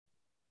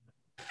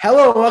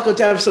Hello and welcome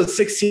to episode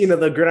 16 of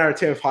the Gridiron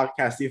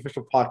podcast, the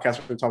official podcast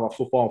where we talk about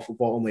football and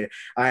football only.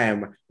 I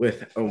am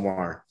with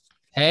Omar.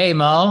 Hey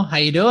Mo, how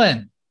you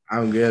doing?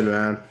 I'm good,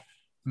 man.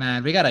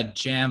 Man, we got a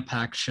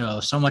jam-packed show.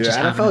 So much Dude, has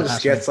happened NFL in the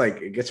just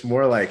past week.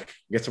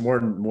 gets more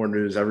and more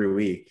news every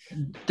week.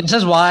 This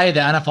is why the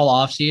NFL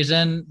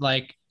offseason,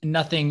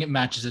 nothing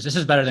matches this. This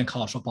is better than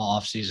college football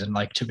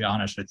offseason, to be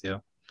honest with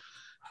you.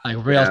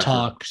 Real Yeah,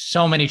 talk,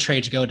 so many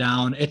trades go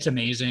down. It's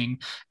amazing.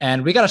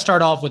 And we got to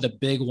start off with a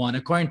big one.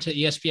 According to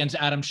ESPN's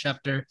Adam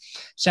Schefter,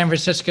 San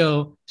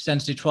Francisco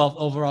sends the 12th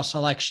overall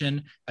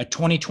selection, a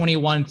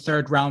 2021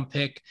 third round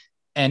pick,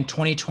 and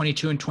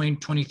 2022 and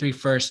 2023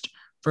 first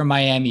for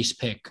Miami's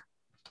pick,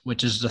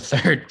 which is the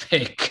third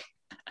pick.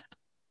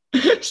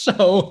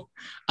 So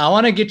I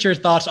want to get your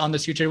thoughts on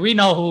this future. We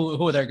know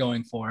who they're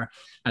going for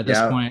at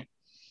this point.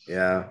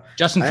 Yeah.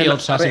 Justin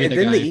Fields has to be the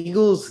guy.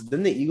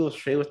 Didn't the Eagles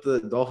trade with the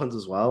Dolphins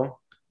as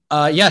well?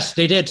 Yes,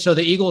 they did. So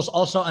the Eagles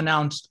also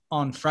announced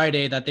on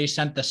Friday that they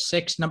sent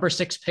the number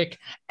 6 pick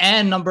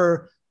and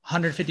number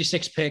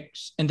 156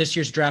 picks in this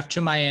year's draft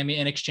to Miami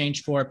in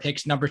exchange for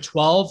picks number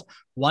 12,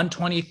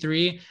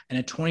 123, and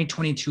a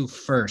 2022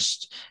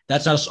 first.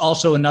 That's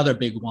also another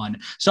big one.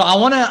 So I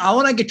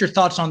want to get your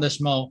thoughts on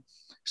this, Mo.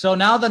 So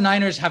now the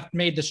Niners have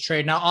made this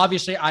trade. Now,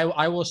 obviously,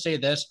 I will say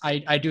this.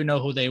 I do know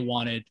who they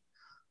wanted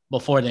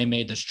before they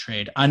made this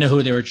trade. I know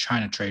who they were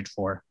trying to trade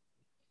for.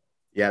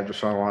 Yeah,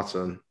 Deshaun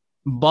Watson.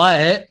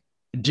 But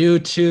due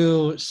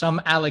to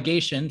some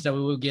allegations that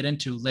we will get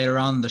into later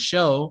on in the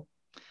show,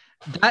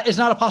 that is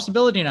not a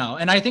possibility now.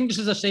 And I think this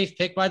is a safe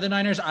pick by the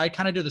Niners. I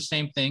kind of do the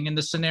same thing in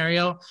this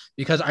scenario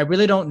because I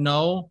really don't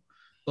know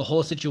the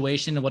whole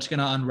situation and what's going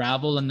to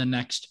unravel in the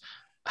next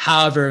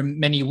however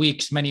many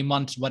weeks, many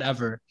months,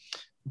 whatever.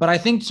 But I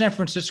think San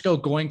Francisco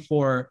going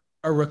for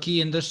a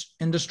rookie in this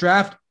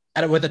draft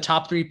with a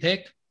top 3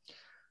 pick,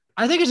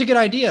 I think it's a good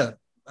idea.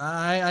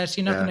 I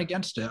see nothing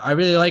against it. I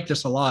really like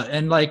this a lot.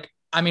 And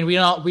we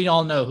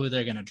all know who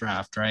they're going to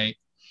draft, right?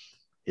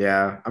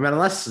 Yeah. I mean,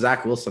 unless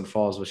Zach Wilson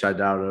falls, which I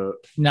doubt it.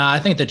 No, I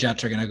think the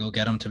Jets are going to go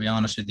get him, to be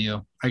honest with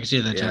you. I can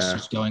see the Jets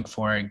just going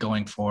for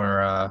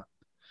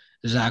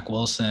Zach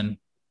Wilson.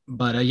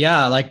 But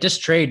this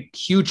trade,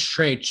 huge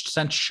trade,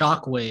 sent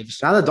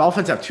shockwaves. Now the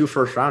Dolphins have 2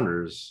 first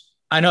rounders.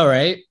 I know,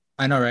 right?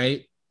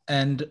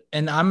 And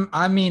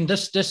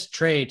this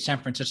trade, San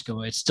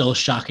Francisco, it's still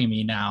shocking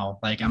me now.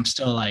 I'm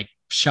still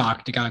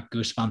shocked. I got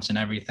goosebumps and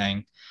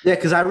everything. Yeah,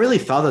 because I really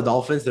thought the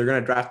Dolphins, they're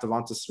going to draft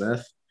Devonta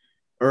Smith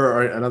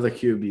or another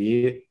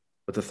QB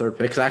with the 3rd pick.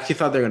 Because I actually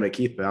thought they're going to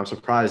keep it. I'm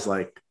surprised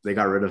they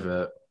got rid of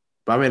it.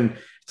 But I mean,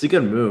 it's a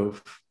good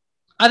move.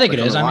 I think it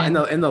is. In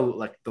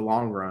the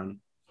long run.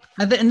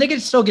 And they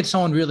could still get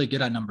someone really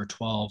good at number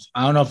 12.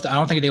 I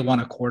don't think they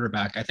want a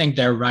quarterback. I think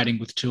they're riding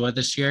with Tua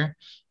this year,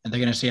 and they're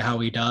going to see how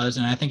he does.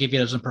 And I think if he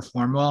doesn't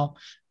perform well,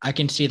 I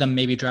can see them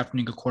maybe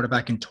drafting a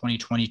quarterback in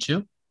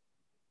 2022.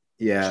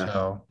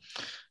 Yeah.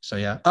 So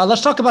yeah.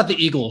 Let's talk about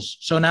the Eagles.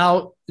 So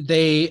now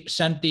they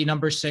sent the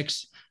number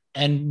 6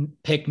 and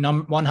pick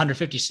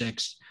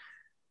 156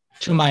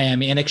 to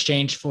Miami in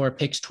exchange for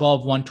picks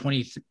 12,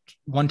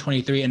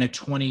 123, and a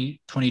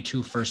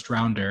 2022 first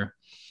rounder.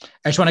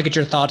 I just want to get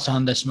your thoughts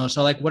on this, Mo.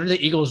 So, what do the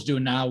Eagles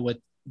do now with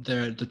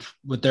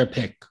their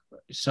pick?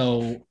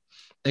 So,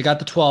 they got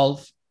the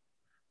 12.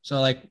 So,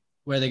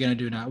 what are they going to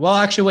do now? Well,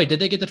 actually, wait, did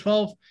they get the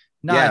 12?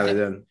 No, they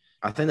did.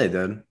 I think they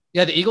did.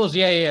 Yeah, the Eagles.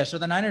 Yeah. So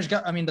the Niners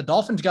the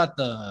Dolphins got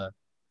the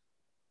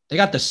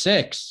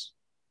 6.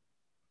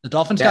 The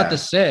Dolphins got the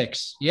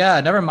 6.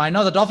 Yeah, never mind.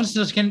 No, the Dolphins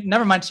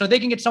never mind. So they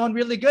can get someone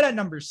really good at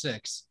number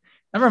 6.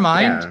 Never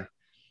mind. Yeah.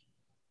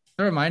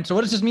 Never mind. So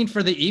what does this mean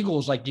for the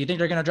Eagles? Do you think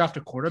they're going to draft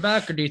a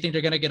quarterback, or do you think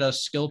they're going to get a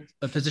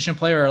position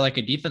player or a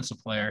defensive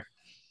player?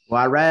 Well,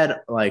 I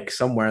read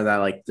somewhere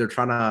that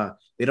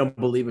they don't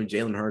believe in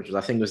Jalen Hurts, which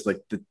I think was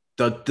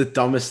the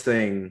dumbest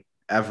thing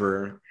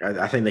ever.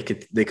 I think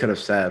they could have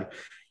said,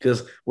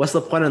 because what's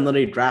the point in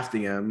literally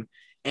drafting him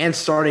and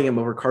starting him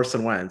over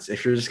Carson Wentz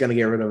if you're just going to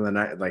get rid of him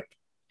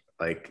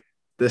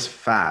this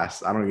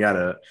fast? I don't get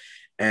it.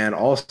 And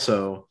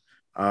also,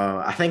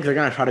 I think they're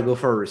going to try to go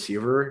for a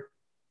receiver.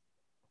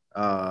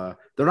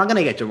 They're not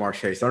going to get Jamar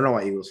Chase. I don't know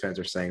why Eagles fans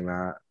are saying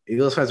that.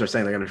 Eagles fans are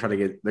saying they're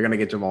going to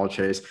get Jamal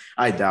Chase.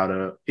 I doubt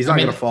it. He's not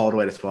going to fall all the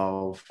way to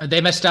 12.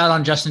 They missed out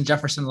on Justin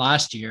Jefferson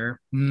last year.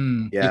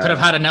 You could have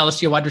had an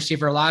LSU wide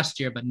receiver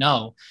last year, but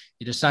no,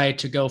 you decided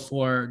to go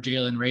for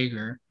Jalen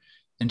Reagor,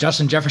 and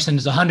Justin Jefferson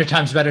is 100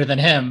 times better than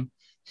him.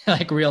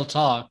 Real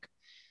talk.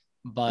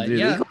 But dude,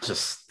 the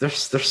Eagles they're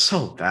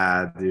so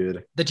bad,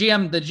 dude. The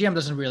GM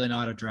doesn't really know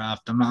how to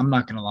draft. I'm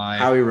not going to lie.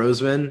 Howie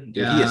Roseman,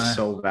 dude, he is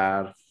so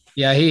bad.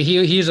 Yeah,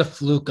 he's a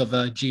fluke of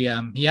a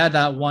GM. He had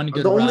that one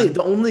good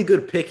the only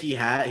good pick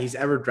he's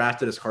ever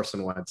drafted is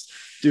Carson Wentz.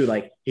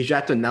 Dude, he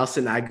drafted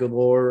Nelson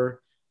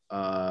Aguilar.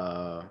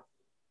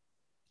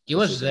 He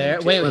was there.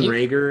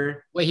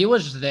 Rager. Wait, he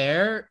was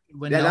there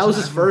when that was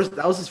his first.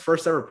 That was his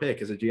first ever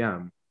pick as a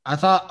GM. I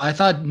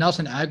thought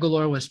Nelson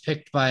Aguilar was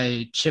picked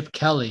by Chip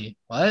Kelly.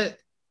 What?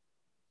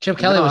 Chip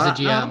Kelly was the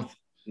GM.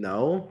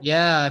 No.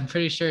 Yeah, I'm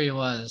pretty sure he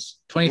was.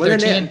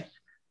 2013.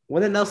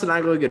 When did Nelson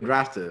Aguilar get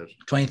drafted?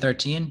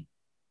 2013.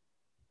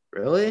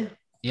 Really?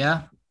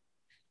 Yeah.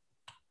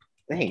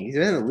 Dang, he's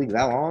been in the league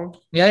that long.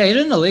 Yeah, he's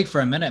in the league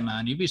for a minute,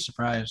 man. You'd be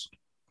surprised.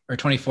 Or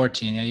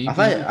 2014. Yeah,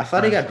 I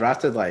thought he got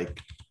drafted like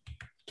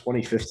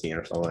 2015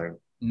 or something.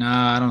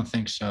 Nah, I don't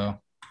think so.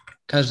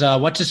 Because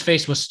what's his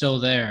face was still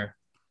there.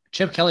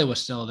 Chip Kelly was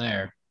still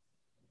there.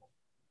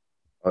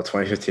 Oh,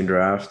 2015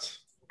 draft.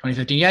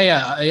 2015.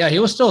 Yeah. He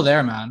was still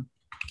there, man.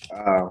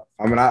 I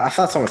mean, I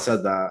thought someone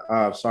said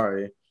that.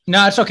 Sorry.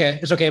 No, it's okay.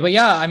 It's okay. But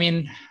yeah, I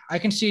mean, I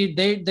can see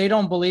they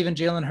don't believe in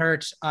Jalen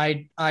Hurts.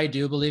 I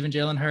do believe in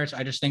Jalen Hurts.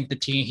 I just think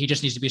he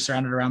just needs to be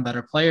surrounded around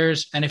better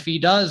players. And if he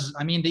does,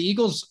 I mean, the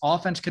Eagles'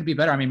 offense could be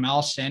better. I mean,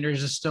 Miles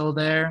Sanders is still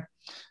there.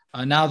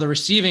 Now the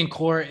receiving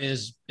core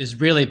is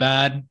really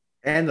bad.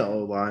 And the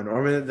O-line. I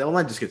mean, the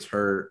O-line just gets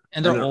hurt.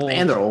 And they're old.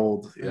 And they're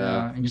old.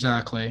 Yeah,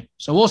 exactly.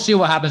 So we'll see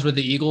what happens with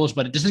the Eagles,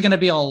 but this is going to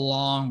be a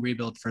long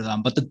rebuild for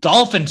them. But the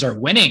Dolphins are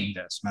winning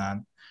this,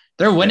 man.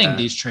 They're winning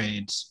these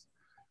trades.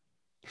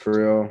 For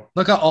real.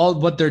 Look at all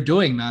what they're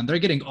doing, man. They're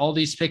getting all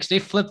these picks. They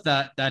flipped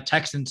that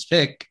Texans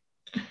pick.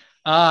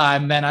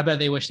 Man, I bet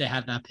they wish they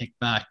had that pick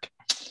back.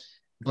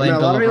 Blame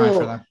Bill O'Brien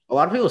for that. A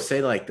lot of people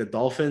say like the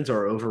Dolphins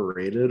are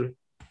overrated.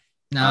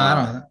 No,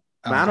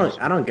 I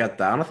don't get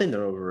that. I don't think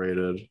they're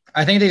overrated.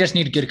 I think they just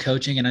need good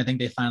coaching, and I think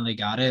they finally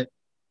got it.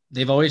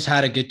 They've always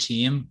had a good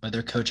team, but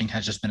their coaching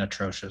has just been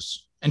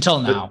atrocious until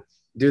now.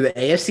 Dude, the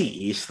AFC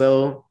East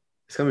though,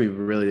 it's gonna be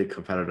really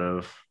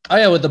competitive. Oh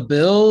yeah, with the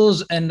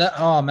Bills and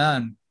oh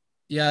man,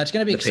 yeah, it's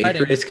gonna be exciting. The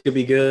Patriots could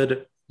be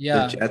good.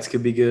 Yeah, the Jets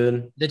could be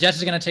good. The Jets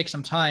is gonna take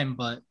some time,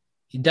 but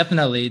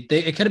definitely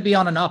it could be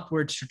on an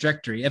upward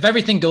trajectory if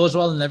everything goes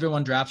well and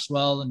everyone drafts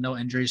well and no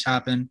injuries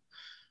happen.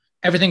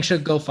 Everything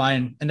should go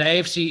fine. And the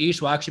AFC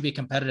East will actually be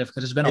competitive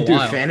because it's been a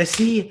while.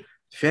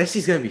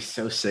 Fantasy's going to be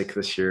so sick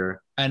this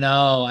year. I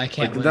know. I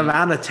can't wait. The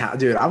amount of talent.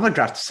 Dude, I'm going to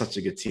draft such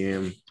a good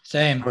team.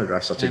 Same. I'm going to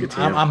draft such a good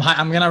team.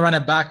 I'm going to run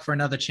it back for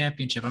another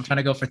championship. I'm trying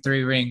to go for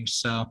 3 rings.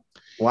 So.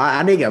 Well,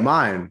 I need to get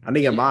mine.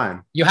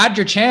 You had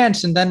your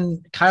chance, and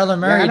then Kyler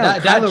Murray.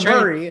 Kyler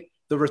Murray,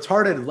 the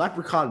retarded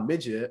leprechaun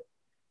midget.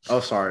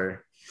 Oh, sorry.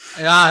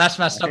 Yeah, that's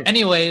messed up.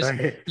 Anyways,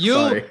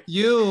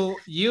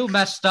 you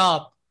messed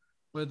up.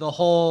 With the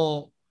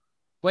whole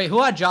wait,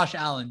 who had Josh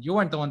Allen? You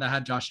weren't the one that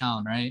had Josh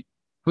Allen, right?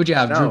 Who'd you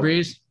have? No. Drew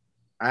Brees?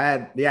 I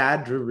had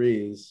Drew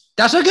Brees.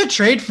 That's a good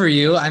trade for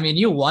you. I mean,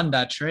 you won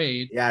that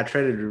trade. Yeah, I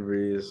traded Drew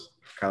Brees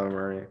for Kyler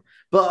Murray.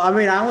 But I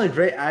mean,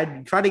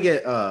 I tried to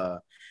get I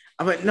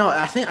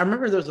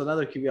remember there was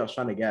another QB I was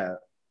trying to get.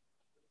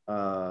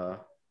 I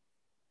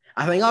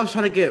think I was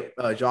trying to get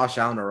Josh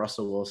Allen or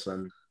Russell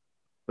Wilson.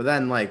 But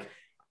then like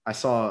I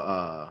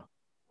saw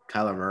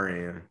Kyler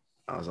Murray.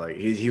 I was like,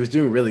 he was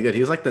doing really good.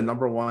 He was like the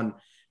number one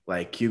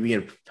like QB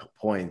in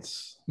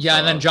points. Yeah,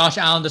 and then Josh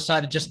Allen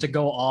decided just to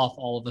go off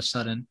all of a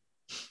sudden.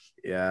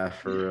 Yeah,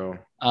 for real.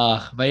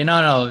 But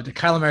no,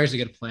 Kyler Murray's a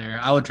good player.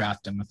 I would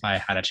draft him if I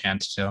had a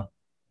chance to.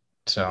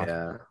 So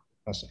yeah.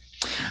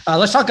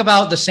 Let's talk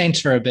about the Saints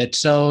for a bit.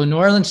 So New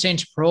Orleans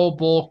Saints Pro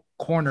Bowl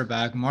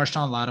cornerback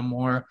Marshawn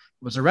Lattimore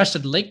was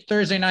arrested late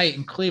Thursday night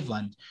in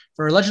Cleveland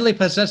for allegedly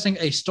possessing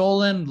a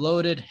stolen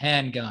loaded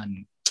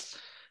handgun.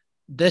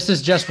 This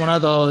is just one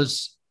of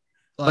those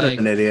like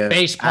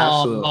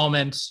baseball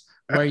moments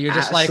where you're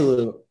just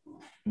absolute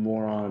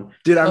moron.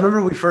 Dude, I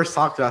remember we first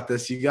talked about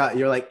this.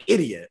 You're like,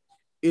 idiot.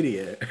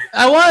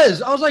 I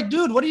was like,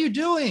 dude, what are you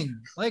doing?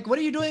 Like, what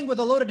are you doing with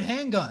a loaded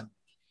handgun?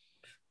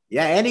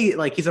 Yeah, and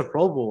he's a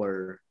Pro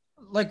Bowler.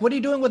 Like, what are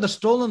you doing with a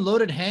stolen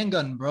loaded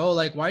handgun, bro?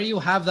 Like, why do you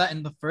have that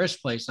in the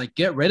first place? Like,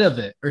 get rid of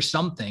it or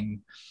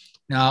something.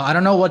 Now, I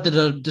don't know what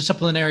the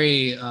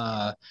disciplinary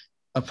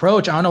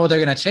approach. I don't know what they're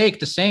gonna take,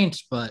 the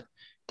Saints, but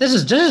this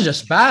is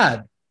just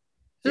bad.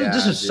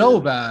 This is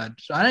so bad.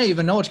 So I don't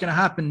even know what's going to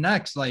happen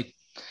next. Like,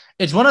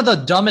 it's one of the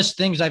dumbest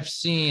things I've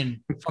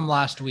seen from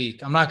last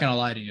week. I'm not going to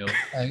lie to you.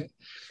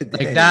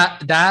 Like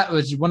that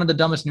was one of the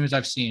dumbest news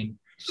I've seen.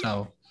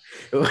 So.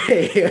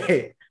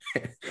 Wait.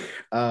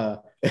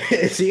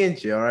 Is he in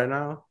jail right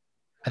now?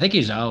 I think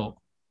he's out.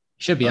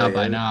 He should be out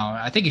by now.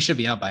 I think he should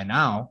be out by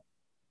now.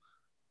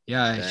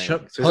 Yeah. He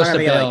should so he's not going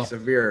to get like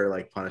severe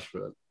like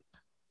punishment.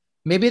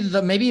 Maybe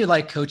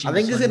like coaching. I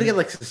think he's gonna get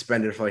like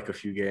suspended for like a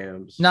few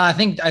games. No, I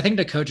think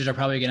the coaches are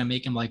probably gonna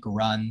make him like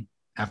run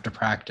after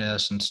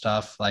practice and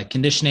stuff, like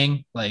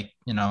conditioning, like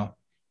run.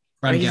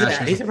 I mean,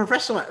 he's a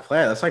professional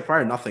player. That's like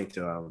probably nothing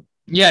to him.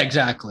 Yeah,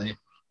 exactly.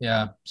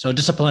 Yeah. So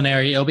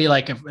disciplinary. It'll be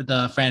like if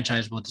the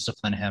franchise will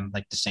discipline him,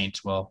 like the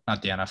Saints will,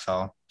 not the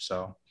NFL.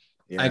 So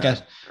I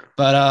guess.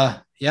 But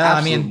absolute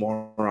I mean,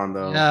 moron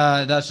though.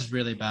 Yeah, that's just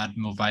really bad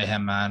move by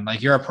him, man.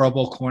 Like you're a Pro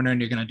Bowl corner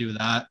and you're gonna do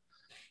that.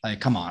 Like,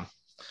 come on.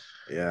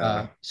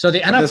 Yeah. So the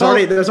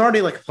NFL, there's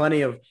already like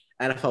plenty of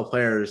NFL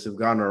players who've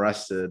gotten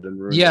arrested and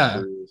ruined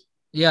careers.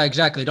 Yeah,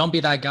 exactly. Don't be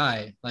that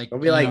guy. Like,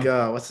 don't be like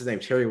what's his name?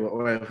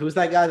 Who's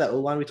that guy? That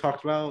O-line we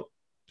talked about?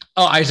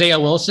 Oh, Isaiah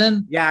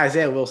Wilson. Yeah,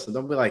 Isaiah Wilson.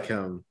 Don't be like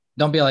him.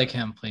 Don't be like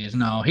him, please.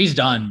 No, he's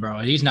done, bro.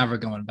 He's never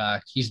going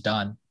back. He's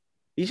done.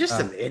 He's just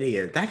an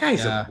idiot. That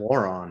guy's a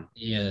moron.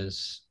 He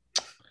is.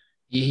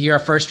 You're a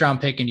first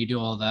round pick and you do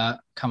all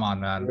that. Come on,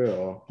 For man.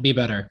 real. Be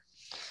better.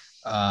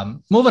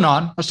 Moving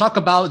on, let's talk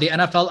about the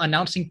NFL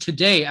announcing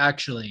today,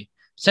 actually.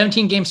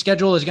 17 game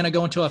schedule is going to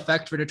go into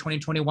effect for the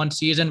 2021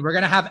 season. We're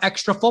going to have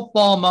extra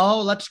football,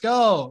 Mo. Let's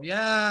go.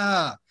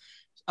 Yeah.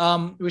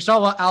 We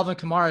saw what Alvin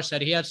Kamara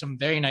said. He had some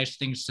very nice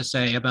things to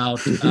say about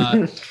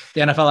the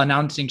NFL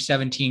announcing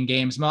 17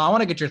 games. Mo, I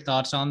want to get your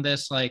thoughts on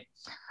this. Like,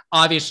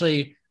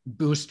 obviously,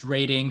 boost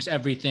ratings,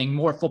 everything,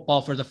 more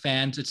football for the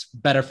fans. It's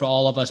better for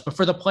all of us. But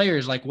for the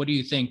players, like, what do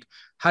you think?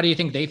 How do you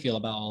think they feel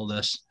about all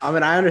this? I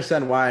mean, I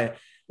understand why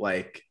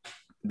like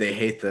they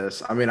hate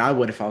this. I mean, I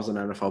would if I was an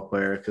NFL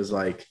player because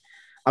like,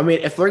 I mean,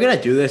 if they're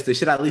gonna do this, they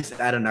should at least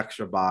add an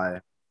extra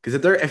bye. Because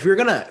if you're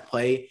gonna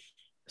play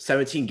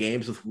 17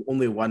 games with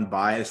only one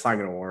bye, it's not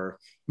gonna work.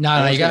 No,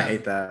 Everyone's you gonna got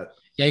hate that.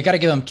 yeah, you got to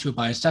give them 2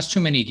 buys. That's too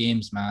many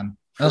games, man.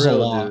 For That's a real,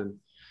 lot. dude.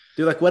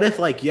 Dude, like, what if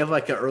like you have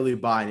like an early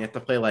bye and you have to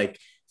play like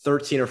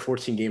 13 or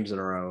 14 games in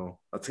a row?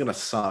 That's gonna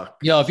suck.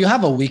 Yo, if you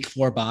have a week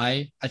 4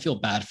 bye, I feel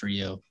bad for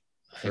you.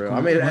 For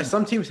Like, real. I mean,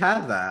 some teams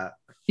have that.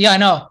 yeah, I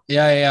know.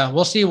 Yeah.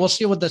 We'll see. We'll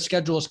see what the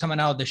schedule is coming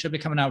out. They should be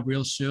coming out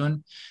real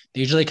soon.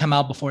 They usually come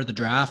out before the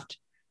draft,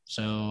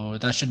 so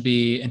that should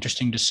be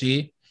interesting to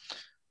see.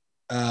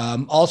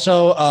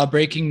 Also,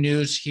 breaking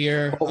news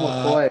here: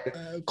 Oh,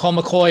 Cole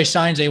McCoy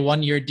signs a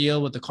 1-year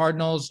deal with the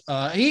Cardinals.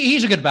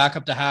 He's a good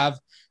backup to have.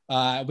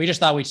 We just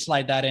thought we'd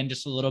slide that in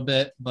just a little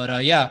bit,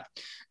 but yeah,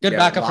 good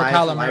backup for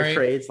Kyler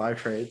Murray.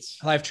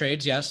 Live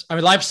trades. Yes. I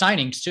mean, live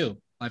signings too.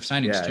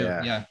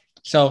 Yeah. Yeah.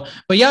 So,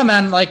 but yeah,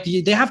 man, like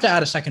they have to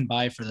add a second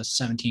bye for the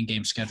 17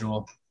 game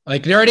schedule.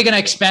 Like they're already going to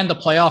expand the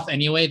playoff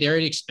anyway. They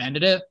already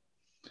expanded it.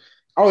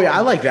 Oh yeah, I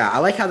like that. I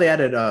like how they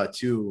added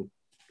 2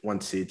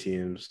 1 seed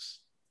teams.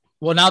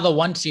 Well, now the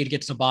 1 seed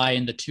gets a bye,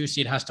 and the 2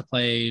 seed has to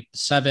play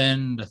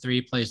 7. The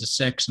 3 plays the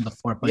 6, and the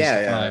 4 plays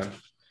the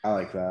 5. I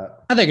like that.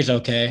 I think it's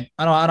okay.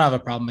 I don't have a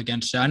problem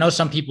against it. I know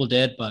some people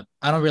did, but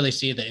I don't really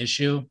see the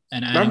issue.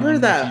 And remember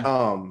that?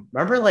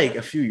 Remember like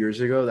a few years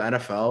ago, the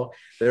NFL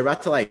they're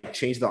about to like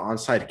change the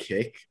onside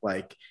kick.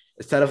 Like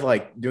instead of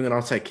like doing an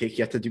onside kick,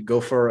 you have to go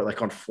for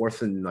like on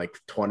 4th and like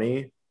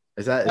 20.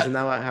 Isn't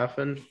that what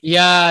happened?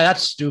 Yeah,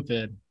 that's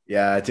stupid.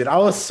 Yeah, dude, I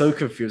was so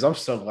confused. I'm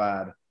so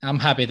glad. I'm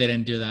happy they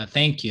didn't do that.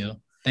 Thank you.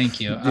 Dude,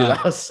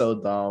 that was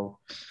so dumb.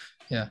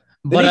 Yeah.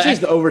 But they changed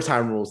the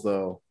overtime rules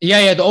though.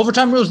 Yeah. The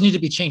overtime rules need to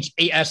be changed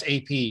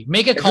ASAP.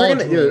 Make it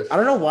college rules. I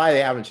don't know why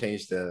they haven't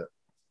changed it.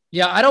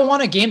 Yeah, I don't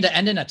want a game to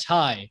end in a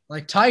tie.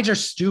 Like ties are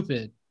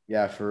stupid.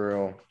 Yeah, for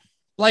real.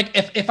 Like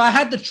if I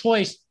had the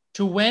choice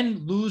to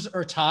win, lose,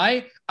 or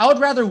tie, I would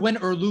rather win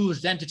or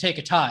lose than to take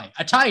a tie.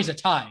 A tie is a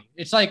tie.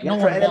 It's like no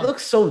one. And it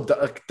looks so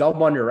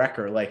dumb on your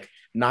record, like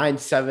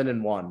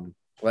 9-7-1.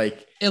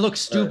 Like it looks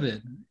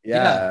stupid.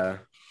 Yeah.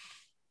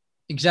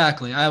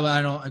 Exactly.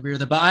 I don't agree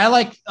with it, but I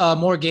like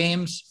more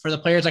games for the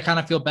players. I kind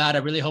of feel bad. I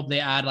really hope they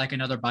add like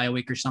another bye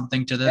week or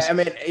something to this. I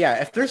mean, yeah,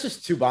 if there's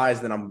just 2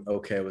 buys, then I'm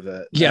okay with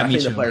it. Yeah, I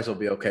think the players will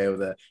be okay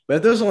with it. But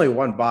if there's only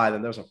 1 buy,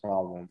 then there's a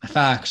problem.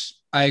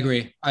 Facts. I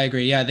agree.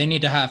 Yeah, they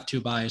need to have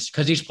 2 buys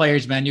because these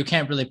players, man, you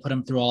can't really put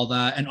them through all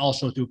that and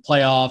also through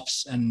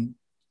playoffs, and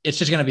it's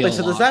just gonna be.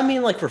 So does that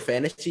mean like for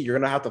fantasy, you're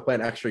gonna have to play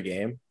an extra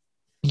game?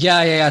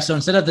 Yeah. So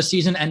instead of the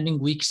season ending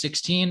week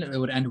 16, it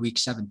would end week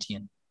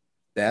 17.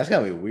 Yeah, that's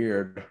gotta be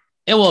weird.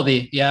 It will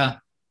be, yeah.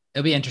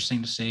 It'll be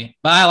interesting to see.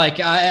 But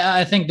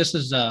I think this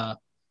is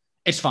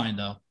it's fine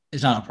though.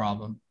 It's not a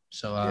problem.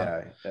 So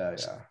yeah.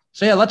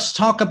 So yeah, let's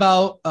talk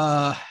about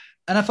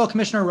NFL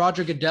Commissioner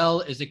Roger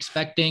Goodell is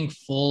expecting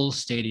full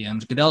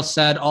stadiums. Goodell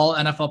said all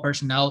NFL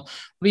personnel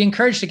will be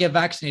encouraged to get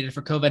vaccinated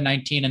for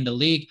COVID-19, and the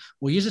league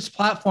will use its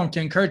platform to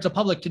encourage the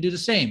public to do the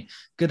same.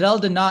 Goodell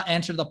did not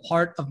answer the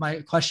part of my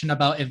question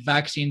about if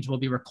vaccines will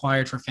be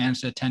required for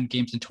fans to attend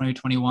games in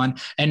 2021.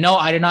 And no,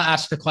 I did not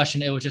ask the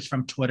question. It was just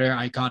from Twitter.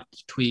 I got the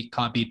tweet,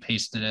 copied,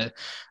 pasted it.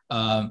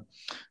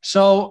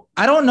 So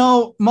I don't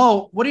know,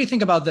 Mo, what do you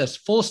think about this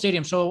full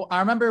stadium? So I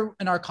remember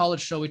in our college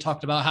show, we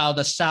talked about how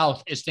the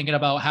South is thinking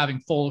about having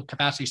full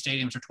capacity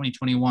stadiums for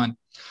 2021.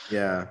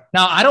 Yeah.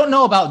 Now I don't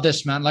know about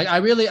this, man. Like I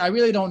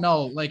really don't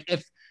know. Like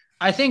if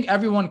I think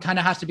everyone kind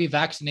of has to be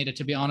vaccinated,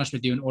 to be honest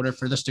with you, in order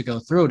for this to go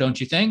through. Don't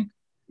you think?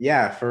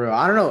 Yeah, for real.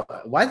 I don't know.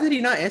 Why did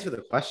he not answer the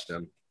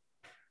question?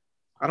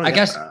 I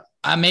guess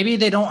maybe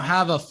they don't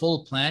have a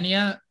full plan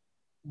yet,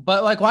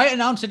 but like why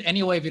announce it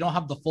anyway if you don't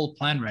have the full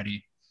plan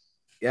ready?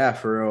 Yeah,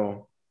 for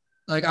real.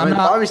 Like I'm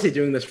not obviously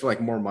doing this for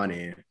like more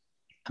money.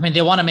 I mean,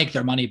 they want to make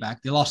their money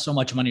back. They lost so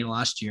much money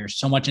last year,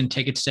 so much in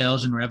ticket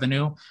sales and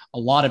revenue. A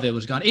lot of it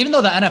was gone, even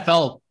though the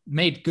NFL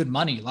made good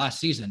money last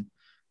season.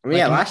 I mean,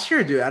 last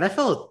year, dude,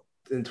 NFL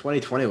in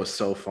 2020 was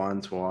so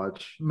fun to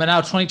watch. But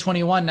now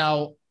 2021,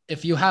 now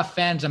if you have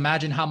fans,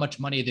 imagine how much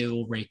money they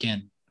will rake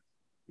in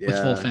with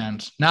full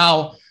fans.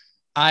 Now,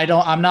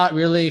 I'm not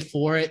really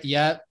for it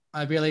yet.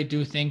 I really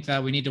do think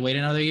that we need to wait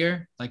another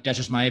year. Like that's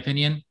just my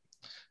opinion.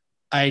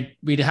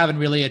 We haven't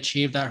really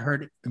achieved that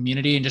herd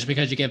immunity. And just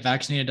because you get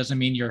vaccinated doesn't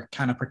mean you're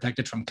kind of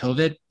protected from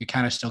COVID. You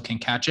kind of still can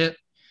catch it.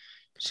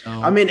 So,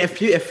 I mean, I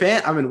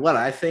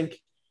think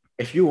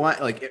if you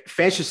want, like, if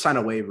fans should sign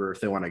a waiver if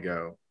they want to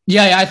go.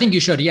 Yeah, I think you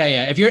should.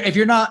 Yeah. If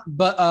you're not,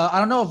 but I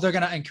don't know if they're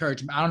gonna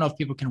encourage. I don't know if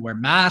people can wear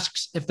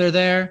masks if they're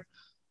there.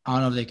 I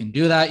don't know if they can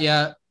do that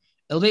yet.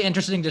 It'll be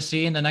interesting to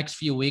see in the next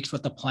few weeks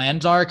what the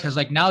plans are because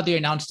like now they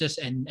announced this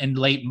in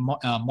late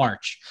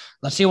March.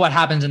 Let's see what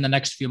happens in the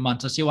next few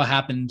months. Let's see what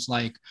happens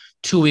like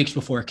 2 weeks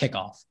before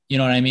kickoff. You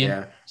know what I mean?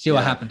 Yeah, See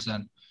what yeah. happens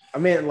then. I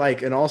mean,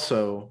 like, and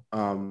also,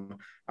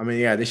 I mean,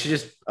 yeah, they should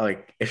just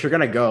like if you're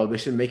gonna go, they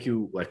should make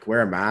you like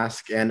wear a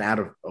mask and add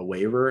a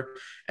waiver,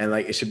 and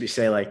like it should be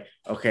say like,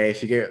 okay,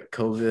 if you get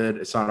COVID,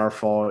 it's not our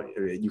fault.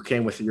 You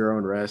came with your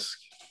own risk.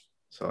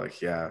 So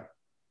like, yeah,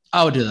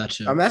 I would do that I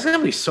too. mean, that's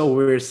gonna be so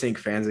weird seeing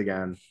fans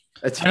again.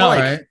 It's I been know,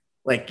 right?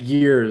 like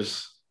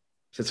years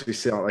since we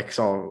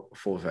saw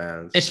full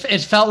fans.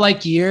 It's felt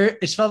like year.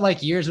 It's felt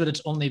like years, but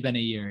it's only been a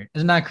year.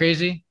 Isn't that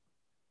crazy?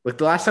 Like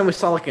the last time we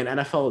saw like an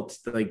NFL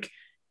like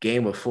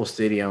game with full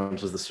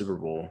stadiums was the Super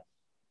Bowl.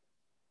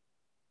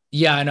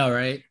 Yeah, I know,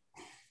 right?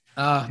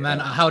 Man,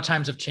 Yeah. how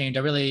times have changed.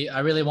 I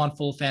really want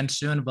full fans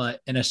soon,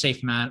 but in a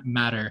safe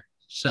matter.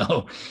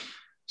 So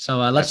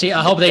let's see.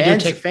 I hope they do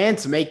take.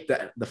 Fans make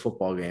the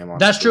football game.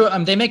 That's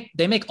Honestly. true.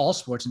 They make all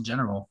sports in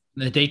general.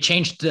 They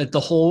changed the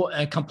whole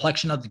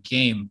complexion of the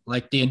game.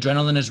 Like the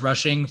adrenaline is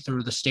rushing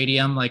through the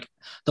stadium. Like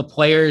the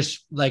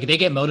players, like they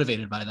get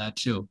motivated by that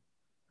too.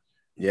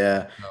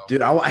 Yeah, So,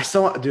 dude. I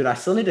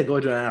still need to go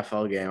to an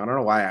NFL game. I don't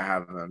know why I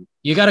haven't.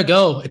 you got to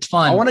go. It's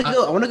I fun. want to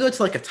go. I want to go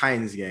to like a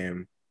Titans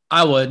game.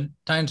 I would.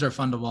 Titans are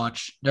fun to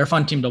watch. They're a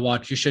fun team to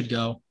watch. You should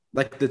go.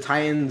 Like the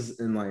Titans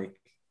and like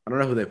I don't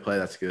know who they play.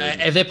 That's good.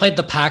 If they played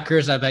the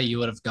Packers, I bet you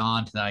would have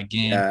gone to that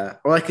game. Yeah,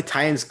 or like a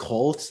Titans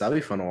Colts. That'd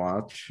be fun to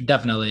watch.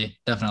 Definitely,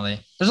 definitely.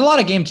 There's a lot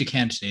of games you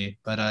can't see,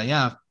 but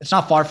yeah, it's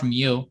not far from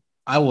you.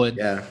 I would.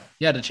 Yeah,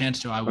 You had a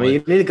chance to, I I mean, you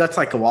would. need to go to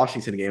like a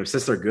Washington game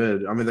since they're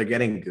good. I mean, they're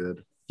getting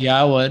good. Yeah,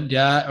 I would.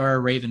 Yeah, or a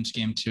Ravens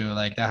game too.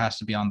 Like that has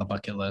to be on the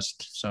bucket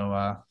list.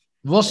 So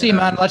we'll see, Yeah,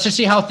 man. Let's just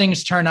see how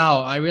things turn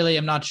out. I really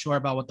am not sure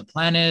about what the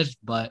plan is,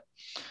 but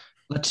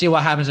let's see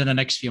what happens in the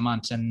next few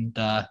months, and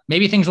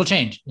maybe things will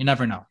change. You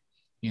never know.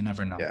 You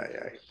never know.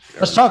 yeah.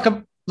 Let's talk.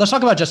 Let's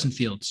talk about Justin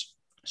Fields.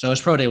 So his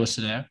pro day was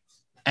today,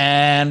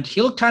 and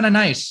he looked kind of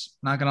nice.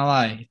 Not gonna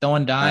lie,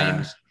 throwing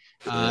dimes.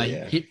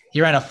 Yeah. He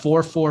ran a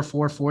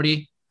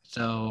 4.40,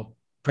 so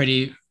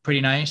pretty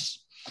nice.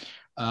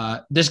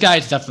 This guy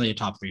is definitely a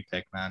top 3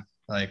 pick, man.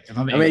 Like, if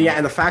I'm I mean, yeah,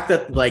 and the fact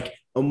that like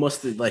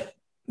almost like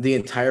the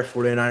entire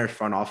 49ers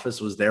front office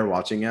was there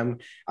watching him.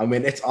 I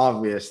mean, it's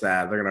obvious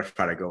that they're gonna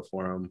try to go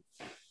for him.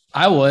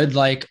 I would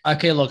like,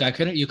 okay, look,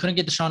 you couldn't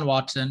get Deshaun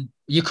Watson.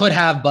 You could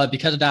have, but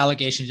because of the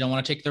allegations, you don't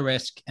want to take the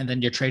risk, and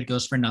then your trade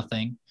goes for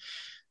nothing.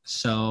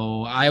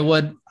 So I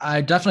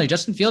definitely,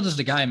 Justin Fields is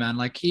the guy, man.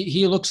 Like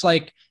he looks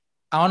like,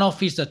 I don't know if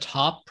he's the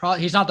top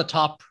he's not the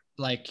top,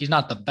 like he's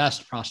not the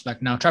best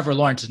prospect. Now, Trevor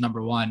Lawrence is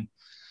number one.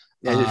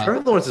 Yeah, dude,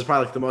 Trevor Lawrence is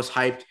probably like the most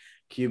hyped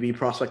QB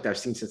prospect I've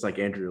seen since like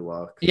Andrew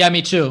Luck. Yeah,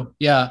 me too.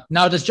 Yeah.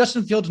 Now, does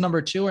Justin Fields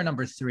number 2 or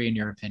number 3 in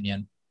your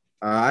opinion?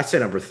 I'd say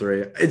number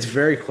 3. It's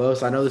very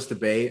close. I know this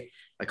debate.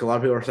 Like a lot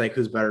of people are saying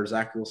who's better,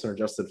 Zach Wilson or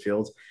Justin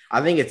Fields.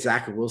 I think it's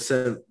Zach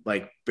Wilson,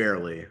 like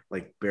barely.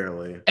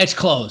 It's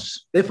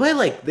close. They play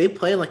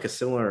like a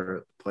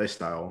similar play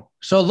style.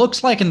 So it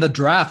looks like in the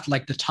draft,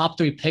 like the top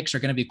 3 picks are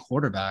going to be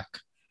quarterback.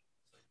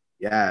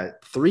 Yeah,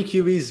 3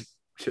 QBs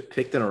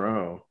picked in a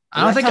row.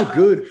 I don't think how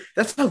good.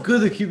 That's how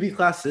good the QB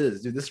class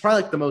is, dude. This is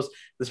probably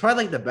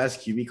like the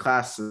best QB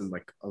class in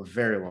like a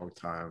very long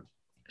time.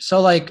 So,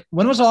 like,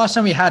 when was the last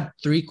time we had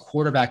 3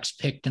 quarterbacks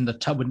picked in the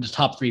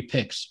top 3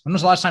 picks? When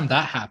was the last time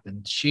that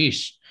happened?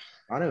 Sheesh.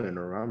 I don't even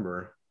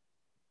remember.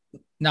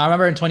 Now, I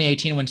remember in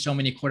 2018 when so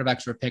many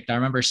quarterbacks were picked. I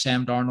remember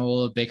Sam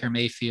Darnold, Baker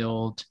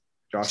Mayfield,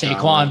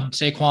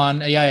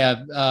 Saquon. Yeah.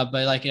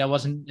 But like, it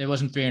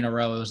wasn't 3 in a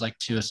row. It was like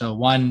 2. So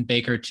 1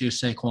 Baker, 2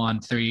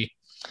 Saquon, 3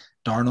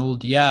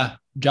 Darnold. Yeah.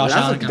 Josh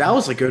Allen. That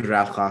was a good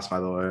draft class, by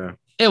the way.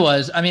 It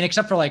was. I mean,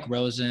 except for like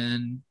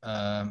Rosen.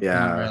 Yeah.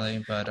 Not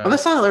really, but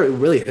that's not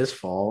really his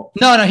fault.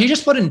 No, he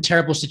just put in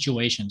terrible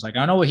situations. Like, I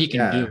don't know what he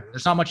can do.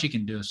 There's not much he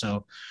can do.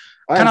 So,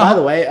 and by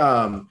the way,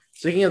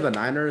 speaking of the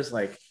Niners,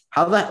 like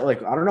how that,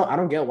 like, I don't know. I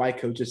don't get why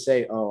coaches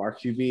say, "Oh,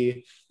 this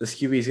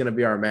QB is gonna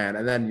be our man,"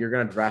 and then you're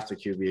gonna draft a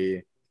QB.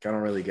 I don't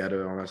really get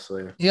it,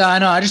 honestly. Yeah, I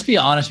know. I just be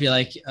honest, be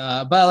like,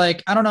 but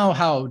like, I don't know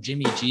how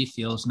Jimmy G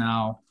feels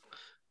now.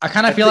 I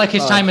kind of feel like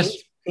his time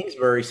is.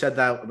 Kingsbury said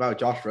that about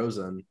Josh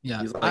Rosen.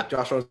 Yeah, he's like,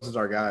 Josh Rosen's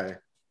our guy.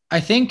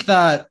 I think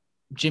that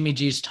Jimmy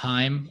G's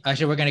time.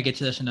 Actually, we're gonna get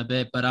to this in a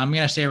bit, but I'm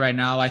gonna say right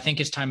now, I think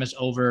his time is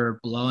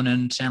overblown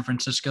in San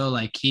Francisco.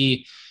 Like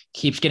he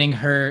keeps getting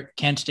hurt,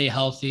 can't stay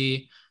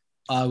healthy.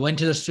 Went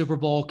to the Super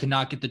Bowl, could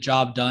not get the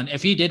job done.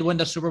 If he did win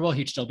the Super Bowl,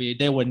 he'd still be.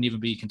 They wouldn't even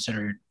be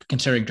considering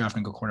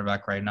drafting a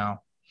quarterback right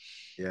now.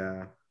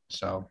 Yeah.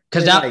 So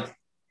because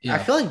I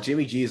feel like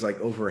Jimmy G is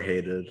like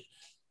overhated.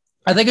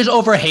 I think he's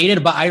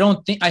overhated, but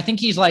I think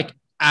he's like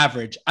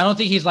average. I don't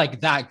think he's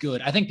like that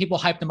good. I think people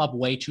hyped him up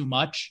way too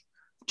much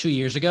 2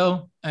 years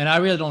ago, and I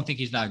really don't think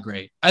he's that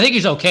great. I think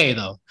he's okay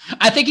though.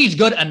 I think he's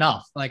good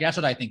enough. Like that's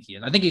what I think he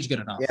is. I think he's good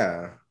enough.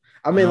 Yeah.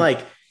 I mean, like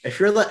if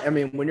you're like, I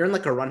mean, when you're in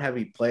like a run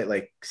heavy play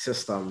like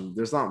system,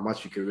 there's not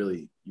much you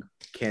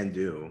can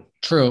do.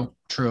 True.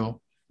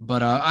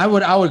 But I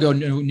would go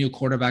new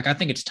quarterback. I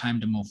think it's time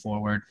to move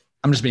forward.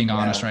 I'm just being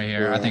honest Yeah, right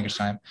here. I think yeah. it's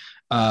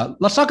time.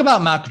 Let's talk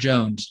about Mac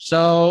Jones.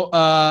 So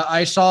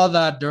I saw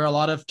that there are a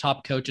lot of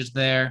top coaches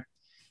there.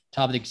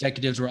 Top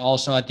executives were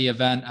also at the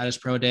event at his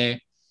pro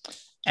day.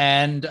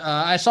 And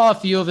I saw a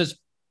few of his,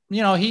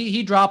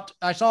 he dropped.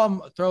 I saw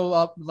him throw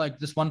up like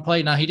this one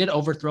play. Now he did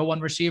overthrow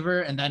one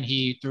receiver, and then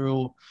he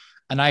threw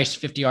a nice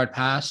 50-yard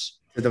pass.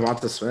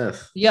 Devonta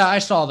Smith. Yeah, I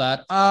saw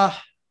that.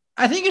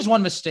 I think it's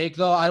one mistake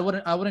though. I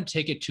wouldn't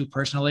take it too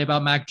personally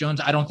about Mac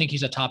Jones. I don't think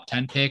he's a top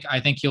 10 pick. I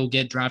think he'll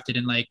get drafted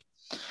in like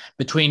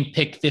between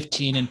pick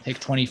 15 and pick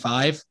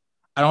 25.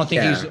 I don't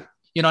think he's, Yeah.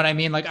 you know what I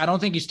mean? Like, I don't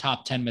think he's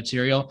top 10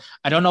 material.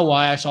 I don't know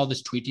why I saw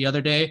this tweet the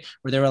other day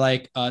where they were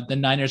like, the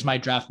Niners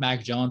might draft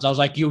Mac Jones. I was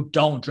like, you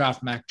don't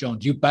draft Mac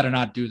Jones. You better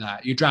not do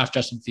that. You draft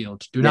Justin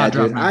Fields. Do not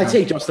draft Dude, Mac I Jones.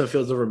 take Justin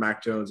Fields over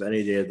Mac Jones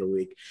any day of the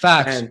week.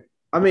 Facts. And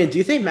I mean, do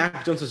you think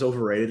Mac Jones is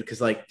overrated?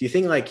 Because like, do you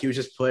think like he was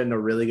just put in a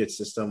really good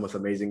system with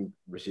amazing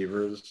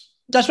receivers?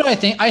 That's what I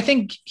think. I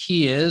think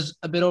he is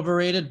a bit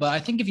overrated, but I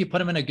think if you put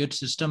him in a good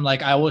system,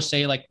 like I will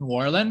say, like New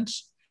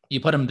Orleans, you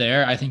put him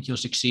there, I think he'll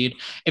succeed.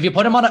 If you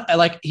put him on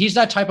he's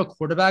that type of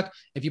quarterback.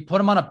 If you put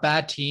him on a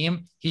bad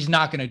team, he's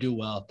not going to do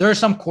well. There are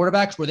some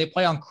quarterbacks where they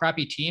play on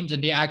crappy teams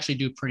and they actually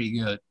do pretty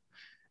good,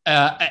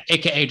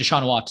 aka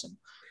Deshaun Watson.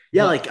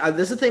 Yeah, But like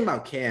this is the thing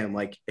about Cam.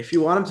 Like, if you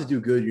want him to do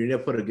good, you need to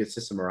put a good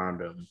system around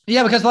him.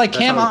 yeah, because like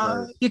That's Cam, how he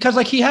plays. because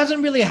like he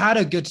hasn't really had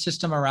a good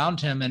system around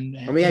him, and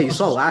I mean, yeah, you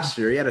saw last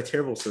year he had a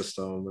terrible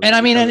system. And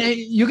I mean, and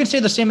you can say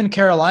the same in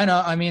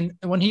Carolina. I mean,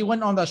 when he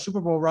went on the Super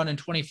Bowl run in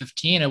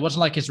 2015, it wasn't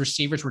like his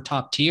receivers were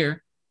top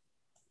tier.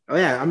 Oh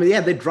yeah, I mean,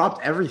 yeah, they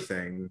dropped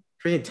everything.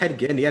 Freaking Ted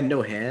Ginn, he had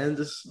no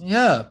hands.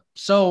 Yeah.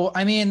 So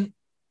I mean,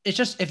 it's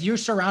just if you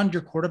surround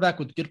your quarterback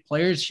with good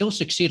players, he'll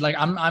succeed. Like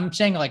I'm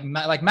saying, like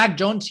Mac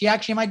Jones, he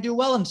actually might do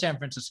well in San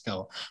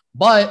Francisco.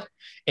 But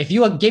if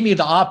you gave me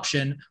the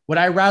option, would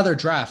I rather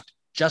draft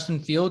Justin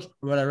Fields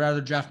or would I rather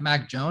draft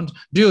Mac Jones?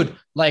 Dude,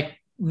 like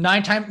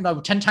 10 times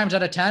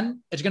out of 10,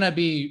 it's gonna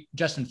be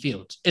Justin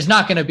Fields. It's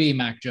not gonna be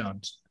Mac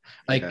Jones.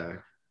 Like Yeah.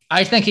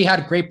 I think he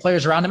had great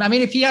players around him. I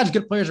mean, if he has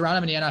good players around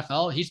him in the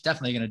NFL, he's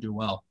definitely gonna do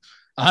well.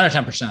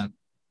 110%.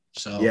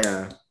 So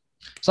Yeah.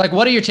 so like,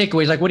 what are your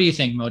takeaways? Like, what do you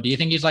think, Mo? Do you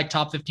think he's like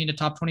top 15 to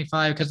top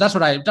 25? Because that's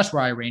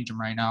where I range him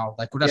right now.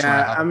 Like, that's where I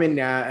Yeah, have I him. mean,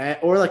 yeah,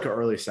 or like an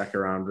early second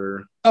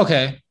rounder.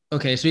 Okay. So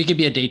he could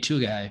be a day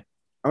two guy.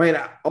 I mean,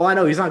 all I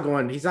know he's not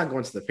going. He's not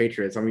going to the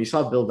Patriots. I mean, you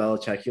saw Bill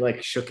Belichick. He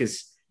like shook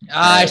his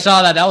I head.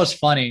 saw that. That was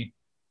funny.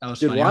 That was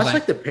Dude, funny. I was watch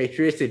like, like the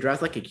Patriots. They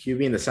draft like a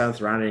QB in the seventh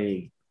round, and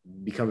he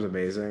becomes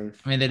amazing.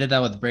 I mean, they did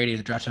that with Brady.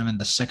 They drafted him in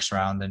the 6th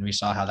round, and we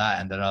saw how that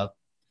ended up.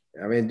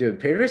 I mean, dude,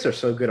 Patriots are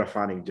so good at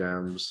finding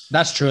gems.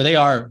 That's true. They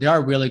are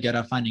really good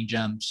at finding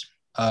gems.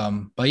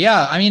 But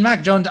yeah, I mean,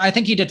 Mac Jones, I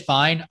think he did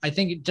fine. I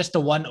think just the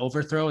one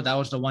overthrow, that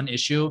was the one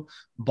issue.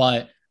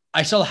 But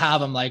I still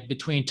have him like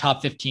between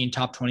top 15,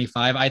 top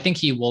 25. I think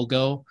he will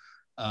go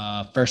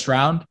first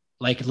round,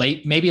 like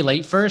maybe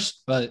late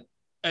first, but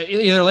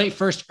either late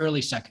first,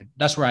 early second.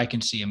 That's where I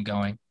can see him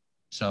going.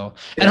 So,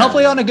 and Yeah,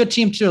 hopefully yeah. on a good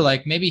team too.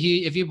 Like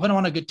maybe if you put him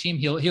on a good team,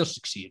 he'll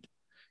succeed.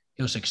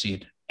 He'll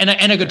succeed.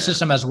 And a good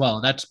system as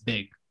well. That's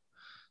big.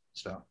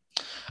 So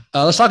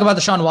let's talk about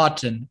Deshaun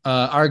Watson,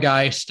 our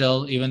guy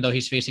still, even though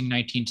he's facing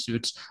 19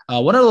 suits.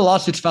 One of the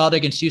lawsuits filed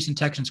against Houston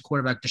Texans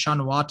quarterback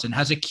Deshaun Watson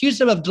has accused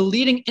him of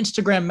deleting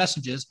Instagram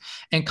messages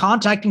and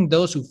contacting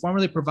those who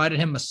formerly provided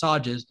him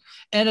massages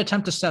in an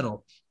attempt to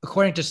settle.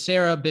 According to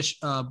Sarah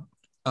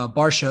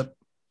Barshop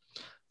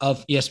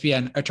of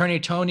ESPN, attorney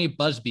Tony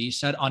Busby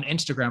said on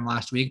Instagram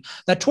last week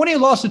that 20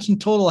 lawsuits in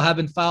total have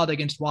been filed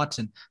against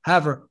Watson.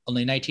 However,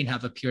 only 19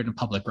 have appeared in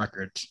public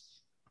records.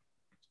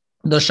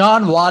 The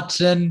Deshaun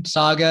Watson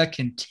saga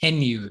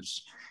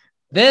continues.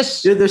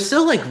 This, Dude, there's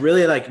still like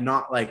really like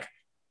not like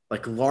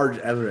large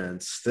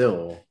evidence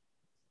still.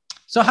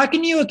 so how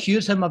can you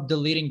accuse him of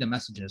deleting the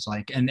messages,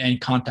 like and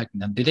contacting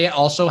them? Do they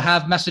also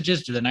have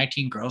messages? Do the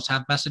 19 girls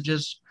have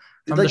messages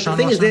from Like the Deshaun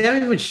thing is, Watson? they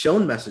haven't even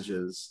shown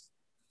messages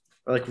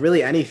or like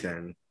really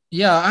anything.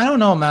 Yeah, I don't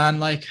know, man.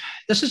 Like,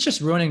 this is just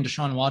ruining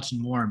Deshaun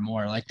Watson more and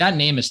more. Like, that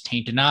name is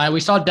tainted. Now,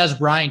 we saw Des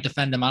Bryant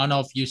defend him. I don't know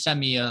if you sent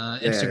me an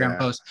Instagram Yeah.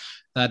 post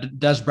that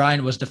Des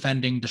Bryant was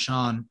defending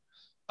Deshaun.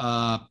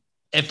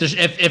 If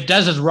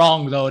Des is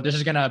wrong, though, this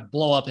is gonna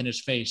blow up in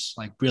his face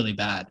like really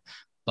bad.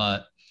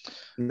 But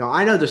No,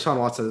 I know Deshaun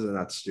Watson isn't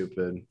that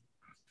stupid.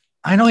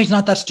 I know he's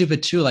not that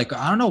stupid too. Like,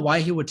 I don't know why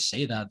he would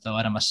say that though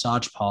at a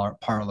massage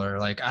parlor.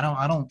 Like, I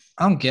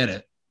don't get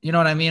it. You know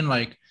what I mean?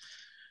 Like,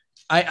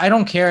 I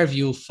don't care if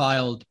you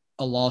filed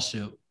a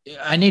lawsuit.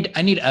 I need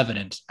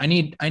evidence. I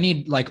need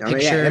like I mean,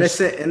 pictures.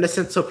 yeah,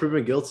 innocent till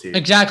proven guilty.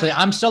 Exactly.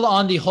 I'm still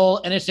on the whole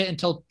innocent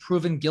until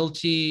proven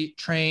guilty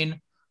train.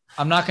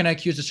 I'm not going to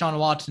accuse Deshaun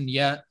Watson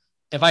yet.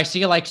 If I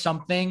see like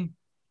something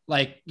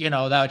like,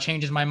 that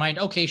changes my mind,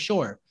 okay,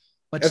 sure.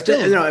 But If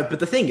still, but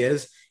the thing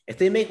is, if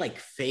they make like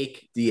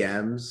fake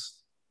DMs,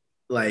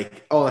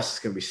 like, oh, this is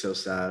gonna be so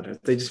sad.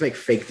 If they just make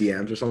fake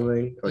DMs or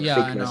something, like Yeah,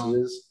 fake I know.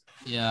 messages.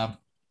 Yeah.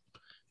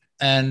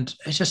 And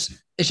it's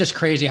just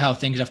crazy how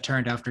things have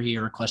turned after he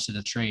requested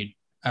a trade,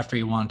 after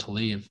he wanted to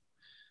leave.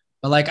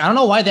 But like, I don't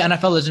know why the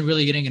NFL isn't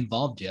really getting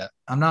involved yet.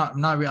 I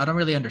don't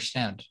really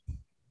understand.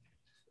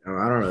 I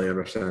don't really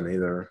understand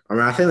either. I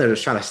mean, I think they're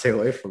just trying to stay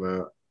away from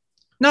it.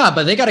 No,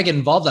 but they got to get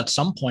involved at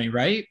some point,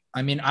 right?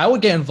 I mean, I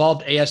would get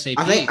involved ASAP.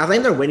 I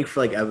think they're waiting for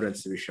like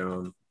evidence to be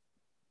shown.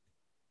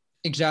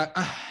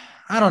 Exactly.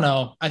 I don't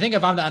know. I think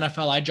if I'm the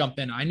NFL, I jump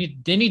in.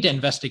 They need to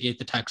investigate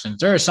the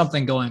Texans. There is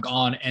something going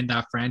on in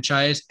that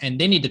franchise,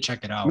 and they need to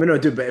check it I out. mean, no,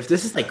 dude, but if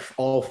this is like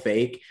all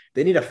fake,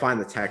 they need to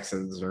find the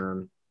Texans,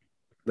 man.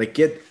 Like,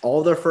 get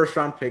all their first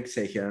round picks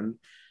taken.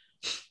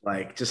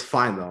 Like, just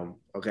find them.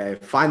 Okay,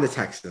 find the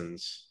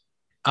Texans.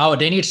 Oh,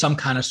 they need some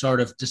kind of sort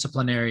of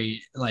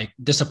disciplinary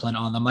discipline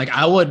on them. Like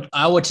I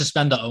would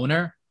suspend the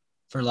owner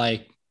for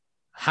like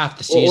half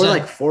the season. Or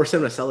like force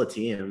him to sell a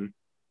team.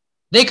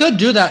 They could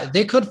do that.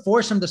 They could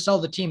force him to sell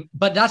the team,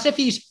 but that's if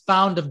he's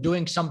found of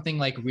doing something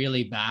like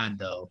really bad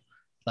though,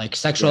 like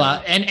sexual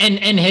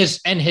and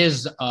his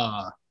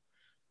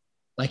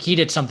like he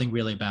did something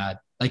really bad.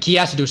 Like he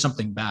has to do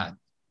something bad,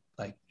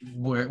 like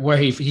where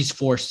he's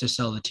forced to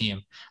sell the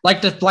team,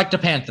 like the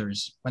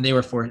Panthers when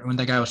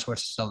the guy was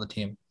forced to sell the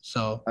team.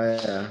 So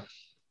Yeah.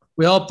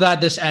 we hope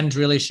that this ends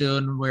really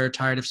soon. We're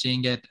tired of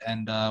seeing it,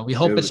 and we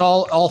hope Dude. it's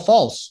all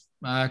false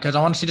because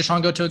I want to see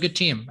Deshaun go to a good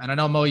team, and I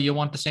know Mo, you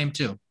want the same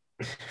too.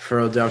 For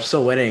real, dude, I'm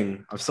still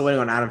waiting. I'm still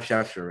waiting on Adam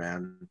Schefter,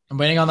 man. I'm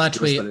waiting on that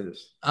tweet.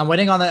 I'm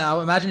waiting on that.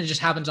 I imagine it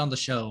just happens on the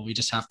show. We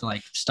just have to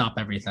like stop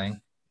everything.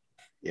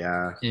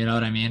 Yeah. You know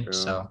what I mean? Yeah.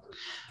 So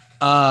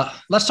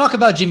let's talk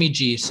about Jimmy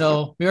G.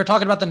 So we were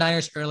talking about the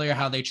Niners earlier,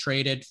 how they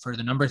traded for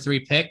the number 3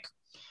 pick.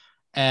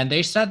 And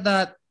they said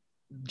that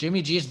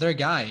Jimmy G is their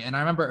guy. And I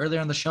remember earlier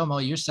on the show, Mo,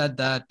 you said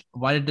that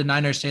why did the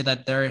Niners say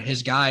that they're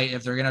his guy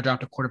if they're going to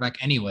draft a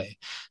quarterback anyway?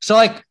 So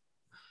like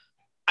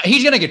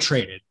he's going to get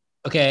traded.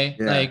 Okay.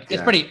 Yeah, like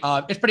it's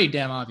pretty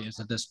damn obvious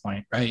at this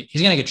point, right?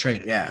 He's going to get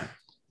traded. Yeah.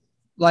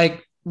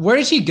 Like, where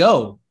does he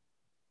go?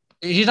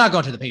 He's not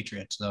going to the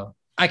Patriots though.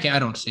 I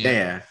don't see it.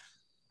 Yeah.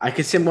 I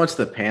could see him going to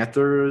the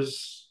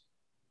Panthers.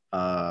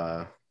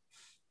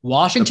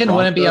 Washington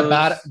wouldn't be a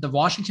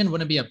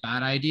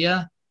bad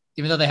idea,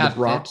 even though they have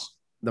fits.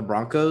 The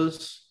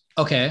Broncos.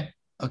 Okay,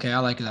 I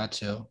like that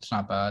too. It's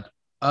not bad.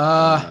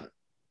 I'm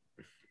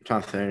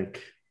trying to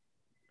think.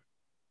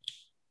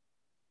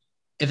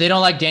 If they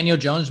don't like Daniel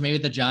Jones, maybe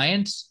the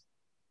Giants.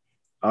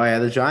 Oh yeah,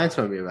 the Giants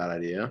might be a bad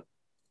idea.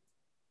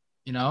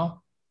 You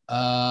know,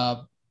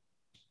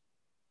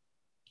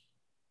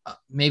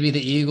 maybe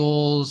the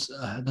Eagles,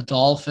 the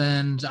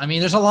Dolphins. I mean,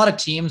 there's a lot of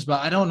teams,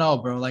 but I don't know,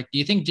 bro. Like, do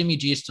you think Jimmy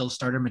G is still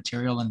starter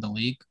material in the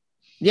league?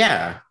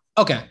 Yeah.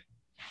 Okay.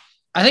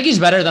 I think he's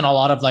better than a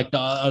lot of like the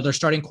other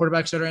starting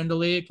quarterbacks that are in the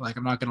league. Like,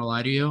 I'm not going to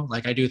lie to you.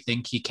 Like, I do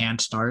think he can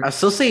start. I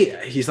still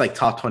say he's like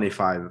top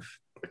 25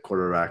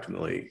 quarterback in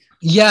the league.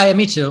 Yeah,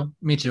 me too.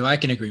 I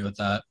can agree with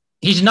that.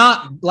 He's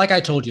not, like I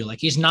told you, like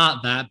he's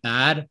not that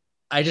bad.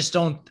 I just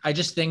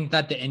think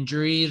that the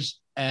injuries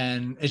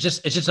and it's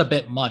just a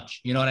bit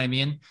much. You know what I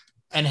mean?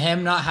 And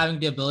him not having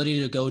the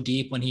ability to go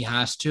deep when he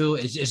has to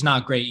is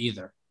not great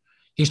either.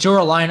 He's too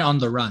reliant on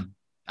the run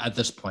at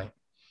this point.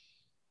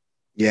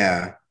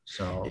 Yeah.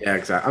 So yeah,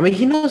 exactly. I mean,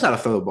 he knows how to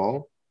throw the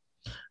ball.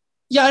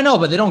 Yeah, I know,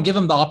 but they don't give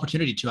him the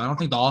opportunity to. I don't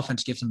think the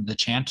offense gives him the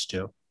chance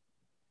to.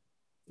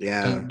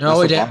 Yeah,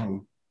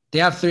 they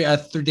have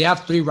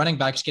three running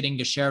backs getting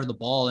a share of the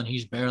ball, and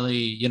he's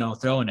barely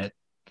throwing it.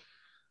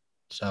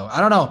 So I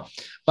don't know,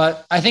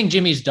 but I think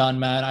Jimmy's done,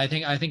 man. I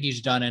think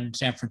he's done in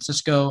San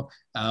Francisco.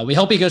 We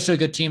hope he goes to a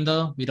good team,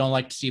 though. We don't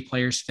like to see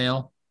players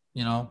fail,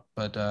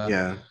 But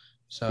yeah,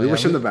 so we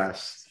wish him the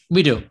best.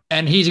 We do,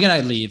 and he's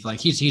gonna leave. Like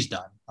he's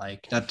done.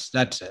 Like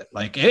that's it.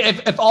 Like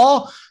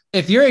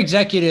if your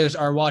executives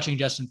are watching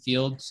Justin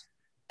Fields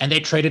and they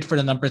traded for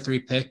the number 3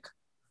 pick,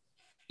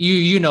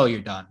 you know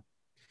you're done.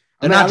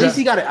 I mean, at least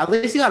he got it. At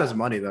least he got his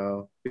money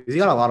though. He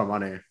got a lot of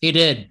money. He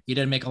did. He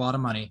did make a lot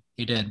of money.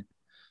 He did.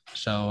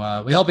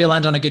 So we hope he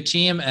lands on a good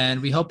team,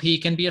 and we hope he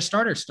can be a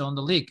starter still in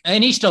the league.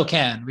 And he still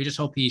can. We just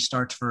hope he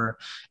starts for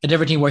a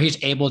different team where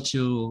he's able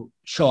to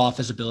show off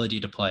his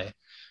ability to play.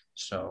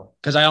 So,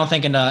 because I don't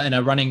think in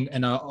a running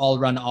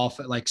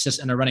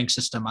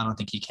system, I don't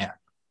think he can.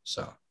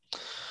 So,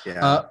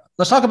 yeah.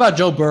 Let's talk about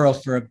Joe Burrow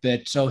for a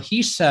bit. So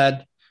he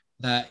said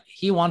that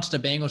he wants the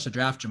Bengals to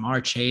draft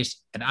Jamar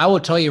Chase, and I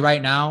will tell you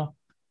right now,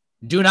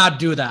 do not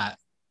do that.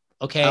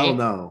 Okay. Oh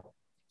no.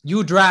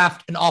 You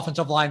draft an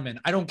offensive lineman.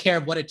 I don't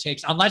care what it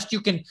takes, unless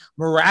you can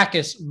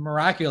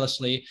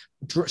miraculously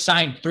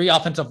sign 3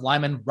 offensive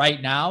linemen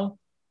right now.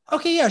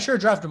 Okay, yeah, sure,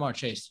 draft Jamar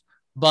Chase,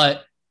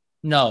 but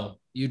no.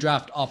 You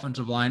draft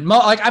offensive line.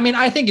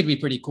 I think it'd be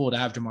pretty cool to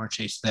have Jamar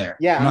Chase there.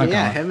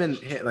 Yeah, him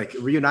and like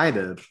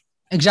reunited.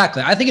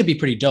 Exactly. I think it'd be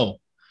pretty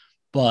dope.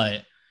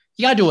 But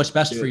you gotta do what's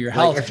best for your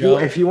health, Joe.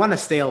 If you want to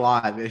stay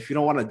alive, if you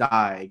don't want to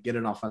die, get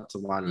an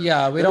offensive lineman.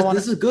 Yeah, we don't want.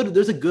 This is good.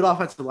 There's a good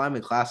offensive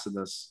lineman class in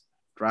this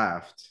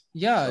draft.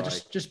 Yeah, So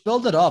like, just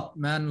build it up,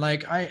 man.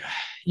 Like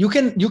you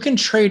can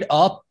trade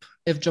up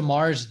if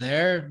Jamar's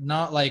there,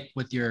 not like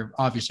with your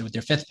obviously with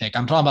your fifth pick.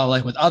 I'm talking about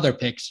like with other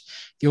picks.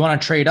 If you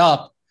want to trade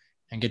up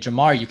and get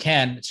Jamar, you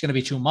can. It's gonna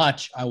be too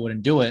much. I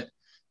wouldn't do it.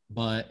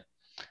 But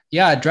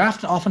yeah,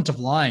 draft an offensive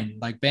line.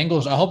 Like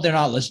Bengals, I hope they're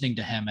not listening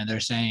to him and they're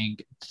saying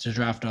to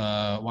draft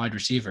a wide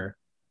receiver.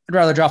 I'd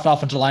rather draft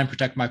offensive line,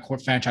 protect my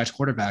franchise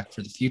quarterback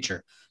for the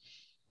future.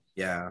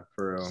 yeah,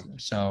 for real.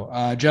 So,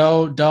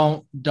 Joe,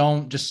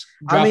 don't just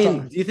I draft.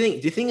 mean, do you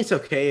think it's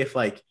okay if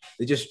like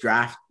they just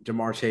draft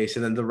Jamar Chase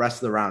and then the rest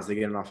of the rounds they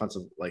get an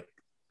offensive like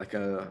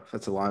a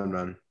offensive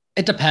lineman?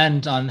 It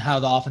depends on how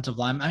the offensive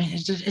line. I mean,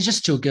 it's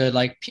just too good.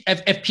 Like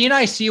if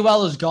P.N.I.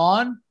 Sewell is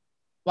gone,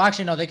 well,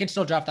 actually no, they can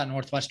still draft that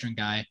Northwestern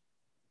guy.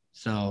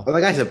 So Oh,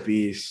 that guy's a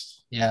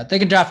beast. yeah, they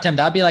can draft him.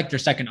 That'd be like their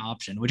second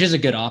option, which is a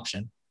good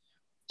option.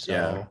 So.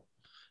 Yeah.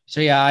 So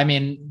yeah, I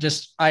mean,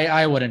 just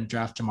I wouldn't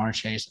draft Jamar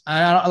Chase.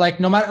 I don't like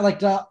no matter like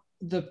the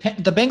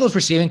Bengals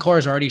receiving core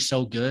is already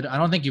so good. I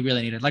don't think you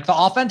really need it. Like the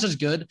offense is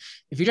good.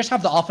 If you just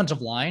have the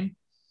offensive line,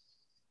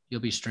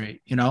 you'll be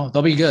straight. You know,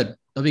 they'll be good.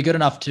 They'll be good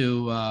enough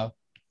to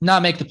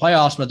not make the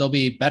playoffs, but they'll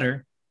be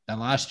better than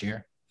last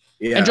year.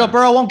 Yeah. And Joe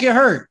Burrow won't get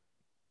hurt.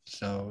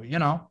 So you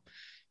know,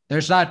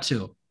 there's that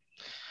too.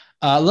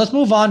 Let's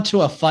move on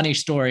to a funny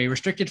story.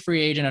 Restricted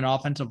free agent and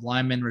offensive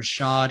lineman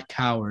Rashad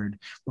Coward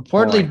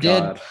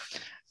reportedly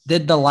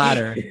did the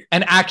latter,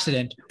 an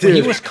accident, when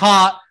he was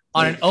caught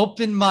on an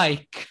open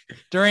mic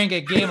during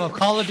a game of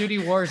Call of Duty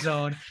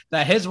Warzone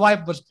that his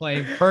wife was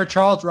playing, per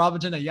Charles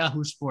Robinson at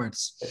Yahoo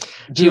Sports.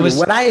 Dude,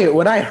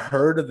 when I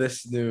heard of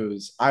this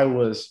news, I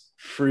was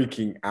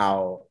freaking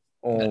out.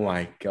 Oh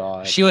my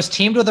God. She was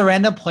teamed with a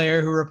random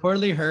player who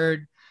reportedly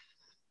heard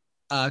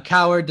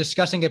Coward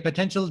discussing a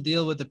potential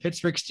deal with the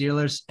Pittsburgh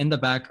Steelers in the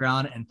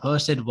background and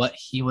posted what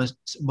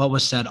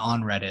was said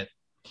on Reddit.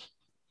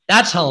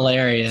 That's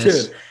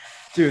hilarious.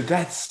 Dude,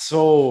 that's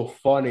so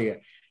funny.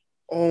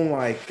 Oh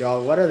my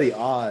God, what are the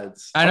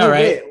odds? I know,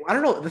 right? Wait, I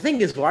don't know. The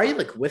thing is, why are you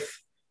like with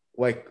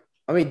like?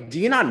 I mean, do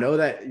you not know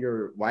that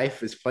your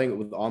wife is playing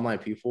with online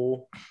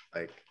people?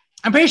 Like,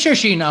 I'm pretty sure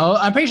she knows.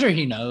 I'm pretty sure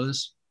he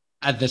knows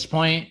at this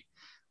point.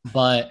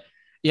 But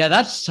yeah,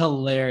 that's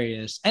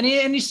hilarious. And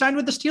he signed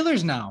with the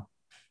Steelers now.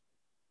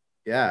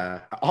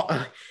 Yeah,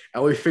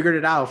 and we figured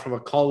it out from a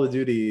Call of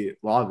Duty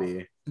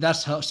lobby.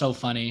 That's so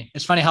funny.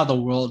 It's funny how the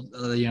world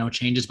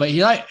changes. But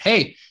he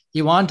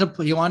wanted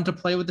to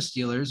play with the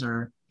Steelers,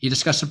 or he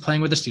discussed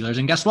playing with the Steelers,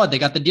 and guess what? They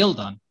got the deal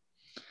done.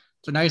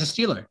 So now he's a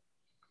Steeler.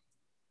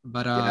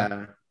 But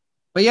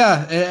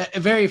yeah, a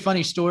very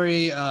funny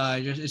story.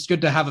 It's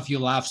good to have a few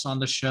laughs on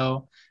the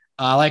show.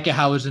 I like it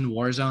how it was in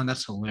Warzone.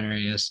 That's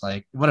hilarious.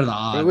 Like, what are the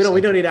odds? I mean,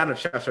 we don't need Adam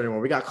Schefter anymore.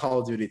 We got Call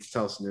of Duty to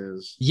tell us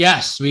news.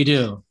 Yes, we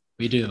do.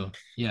 We do.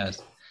 Yes.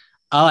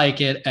 I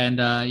like it. And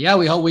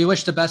we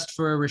wish the best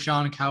for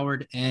Rashawn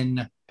Coward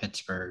in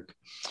Pittsburgh.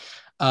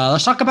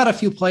 Let's talk about a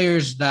few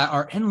players that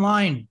are in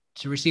line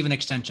to receive an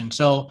extension.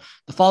 So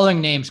the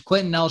following names: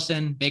 Quentin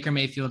Nelson, Baker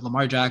Mayfield,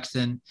 Lamar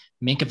Jackson,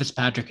 Minkah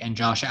Fitzpatrick, and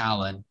Josh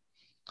Allen.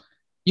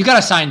 You got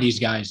to sign these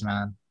guys,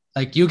 man.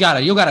 Like you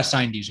gotta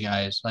sign these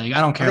guys. Like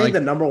I don't care. I think the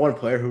number one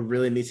player who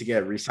really needs to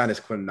get re-signed is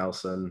Quentin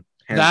Nelson.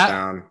 Hands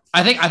down.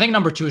 I think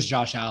number 2 is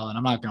Josh Allen.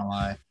 I'm not gonna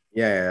lie.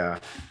 Yeah.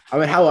 I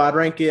mean, how I'd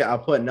rank it, I'll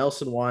put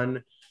Nelson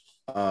 1,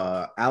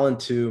 Allen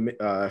 2,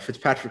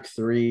 Fitzpatrick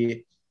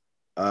 3,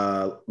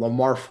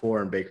 Lamar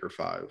 4, and Baker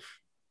 5.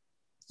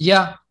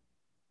 Yeah.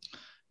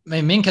 I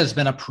mean, Minkah's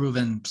been a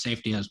proven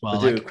safety as well.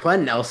 But dude,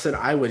 Quentin Nelson,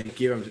 I would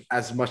give him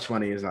as much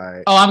money as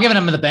I. Oh, I'm giving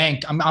him the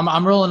bank.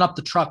 I'm rolling up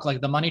the truck, like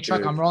the money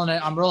truck. Dude. I'm rolling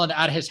it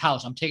at his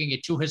house. I'm taking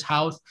it to his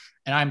house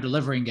and I'm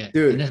delivering it.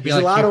 Dude, he's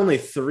allowed only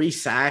 3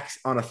 sacks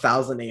on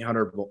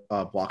 1,800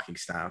 blocking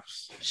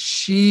snaps.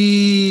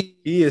 He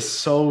is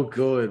so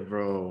good,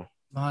 bro.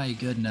 My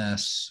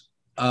goodness.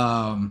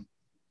 Man,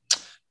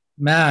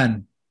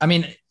 I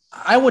mean,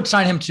 I would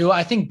sign him too.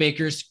 I think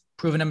Baker's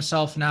proven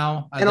himself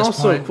now. And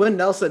also, Quentin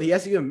Nelson, he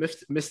hasn't even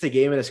missed a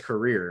game in his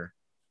career.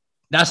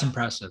 That's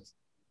impressive.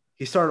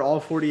 He started all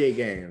 48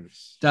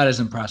 games. That is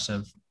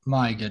impressive.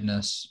 My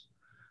goodness.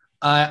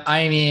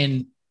 I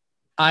mean,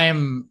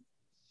 I'm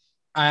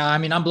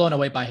blown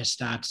away by his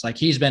stats. Like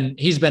he's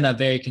been a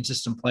very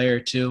consistent player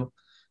too.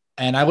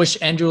 And I wish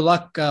Andrew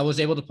Luck was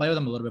able to play with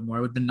him a little bit more.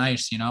 It would have been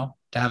nice, to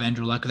have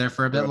Andrew Luck there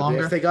for a bit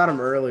longer. If they got him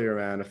earlier,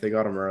 man. If they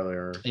got him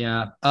earlier.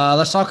 Yeah.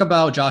 Let's talk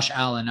about Josh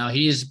Allen. Now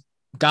he's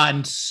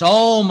gotten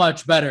so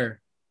much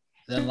better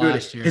than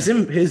last year.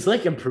 His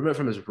like improvement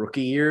from his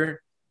rookie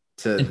year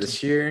to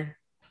this year.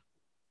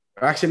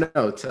 Or actually,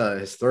 no, to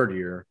his third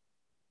year.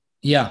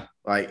 Yeah.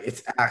 Like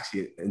it's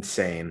actually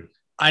insane.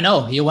 I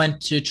know. He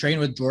went to train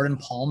with Jordan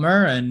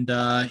Palmer and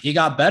he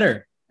got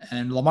better.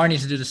 And Lamar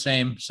needs to do the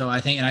same. So I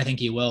think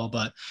he will.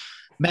 But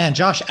man,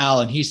 Josh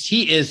Allen, he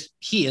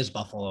is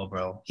Buffalo,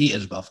 bro. He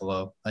is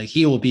Buffalo. Like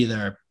he will be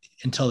there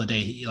until the day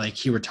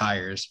he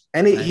retires.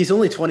 And he's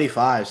only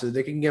 25, so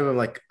they can give him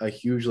like a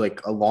huge,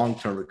 like a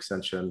long-term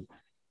extension.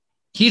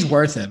 He's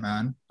worth it,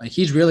 man. Like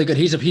he's really good.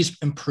 He's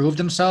improved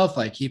himself.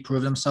 Like he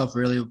proved himself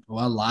really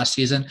well last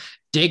season.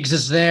 Diggs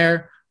is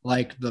there.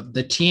 Like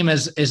the team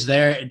is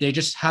there. They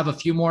just have a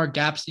few more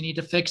gaps they need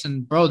to fix.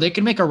 And bro, they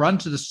can make a run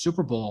to the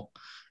Super Bowl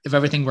if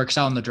everything works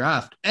out in the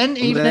draft. And I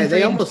mean, even in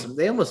free agency.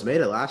 they almost made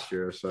it last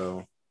year.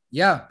 So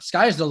Yeah,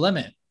 sky's the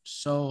limit.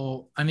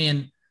 So I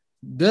mean,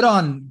 good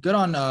on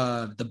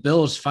the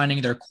Bills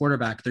finding their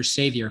quarterback, their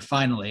savior,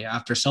 finally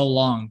after so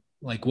long,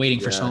 like waiting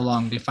for so yeah,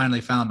 long. They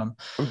finally found him.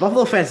 and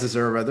Buffalo fans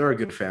deserve it. They're a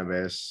good fan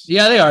base.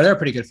 Yeah, they are. They're a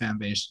pretty good fan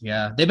base.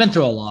 Yeah, they've been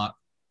through a lot.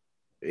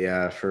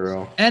 Yeah, for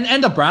real.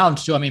 And the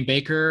Browns too. I mean,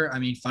 Baker. I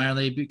mean,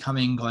 finally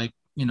becoming like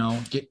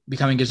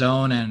becoming his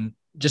own and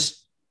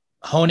just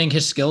honing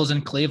his skills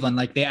in Cleveland.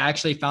 Like they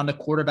actually found a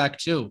quarterback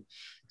too.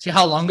 See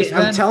how long it's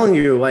I'm been? telling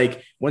you,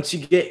 like once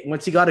you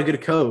got a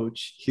good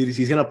coach,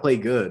 he's gonna play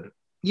good.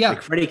 Yeah,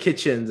 Like Freddie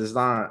Kitchens is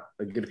not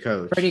a good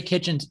coach. Freddie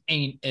Kitchens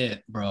ain't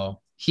it,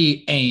 bro.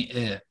 He ain't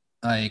it.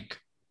 Like,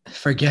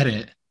 forget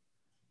it.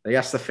 They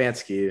got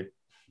Stefanski,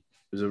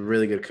 who's a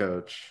really good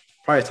coach,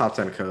 probably a top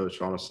 10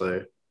 coach,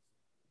 honestly.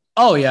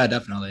 Oh yeah,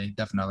 definitely.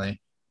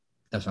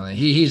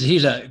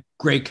 He's a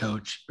great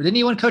coach. But didn't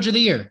he win Coach of the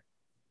Year?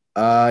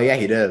 Yeah,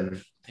 he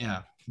did.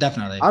 Yeah,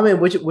 definitely. I mean,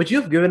 would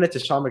you have given it to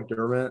Sean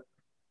McDermott?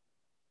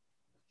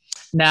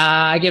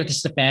 Nah, I give it to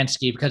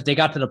Stefanski because they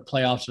got to the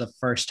playoffs for the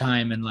first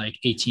time in like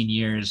 18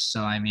 years.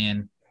 So I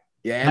mean,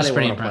 Yeah, and that's they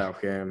pretty won a impressive.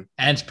 playoff game.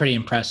 And it's pretty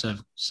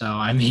impressive. So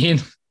I mean,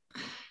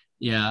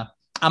 yeah,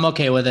 I'm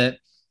okay with it.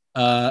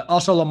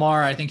 Also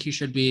Lamar, I think he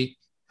should be.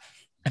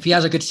 If he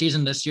has a good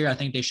season this year, I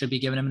think they should be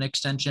giving him an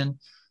extension.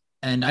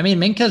 And I mean,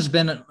 Minka's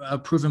been a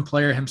proven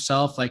player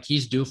himself. Like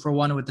he's due for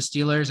one with the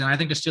Steelers, and I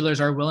think the Steelers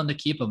are willing to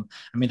keep him.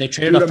 I mean, they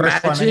traded Dude, a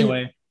first for him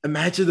anyway.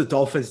 imagine the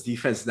Dolphins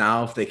defense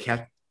now if they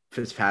kept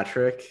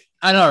Fitzpatrick.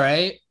 I know,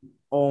 right?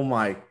 Oh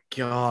my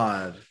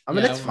god. I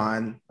mean, Yeah, it's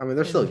fine. I mean,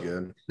 they're still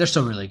good. they're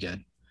still really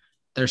good.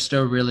 They're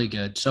still really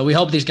good. So we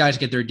hope these guys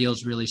get their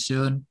deals really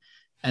soon,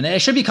 and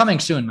it should be coming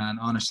soon, man.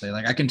 Honestly,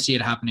 like I can see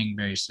it happening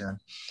very soon.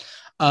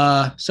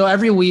 So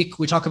every week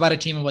we talk about a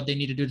team and what they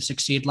need to do to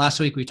succeed. Last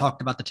week we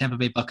talked about the Tampa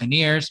Bay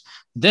Buccaneers.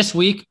 This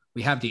week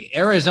we have the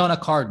Arizona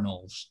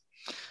Cardinals.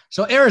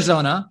 So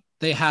Arizona,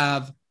 they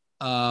have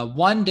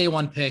one day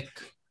one pick,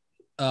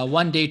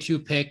 one day two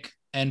pick,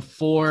 and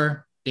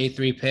 4 day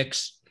three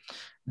picks.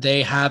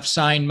 They have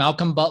signed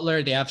Malcolm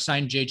Butler. They have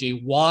signed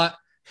JJ Watt,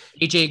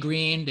 AJ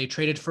Green. They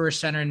traded for a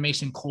center in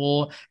Mason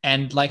Cole.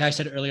 And like I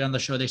said earlier on the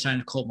show, they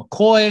signed Colt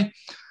McCoy.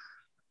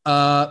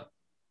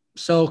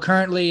 So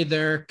currently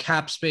their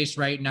cap space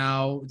right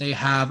now, they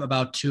have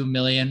about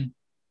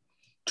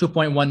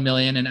 2.1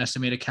 million in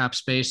estimated cap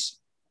space.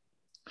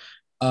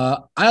 I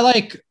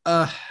like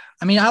what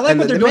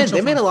they're doing.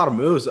 They made a lot of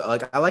moves.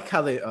 Like I like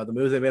how they the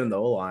moves they made in the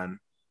O line.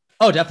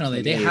 Oh, definitely.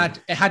 It had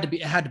to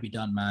be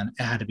done, man.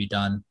 It had to be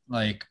done.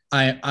 Like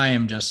I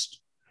am just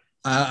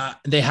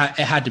it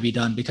had to be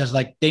done because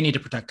like they need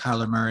to protect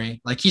Kyler Murray.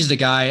 Like he's the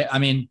guy. I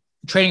mean,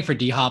 trading for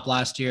D-Hop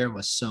last year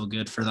was so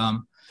good for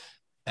them.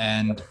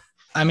 And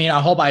I mean,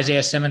 I hope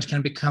Isaiah Simmons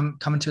can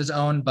come into his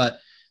own, but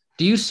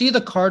do you see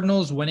the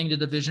Cardinals winning the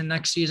division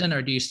next season,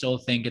 or do you still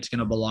think it's going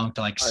to belong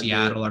to like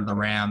Seattle or the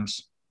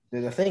Rams?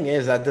 Dude, the thing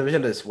is that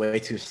division is way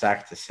too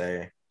stacked to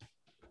say.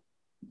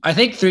 I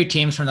think 3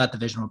 teams from that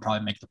division will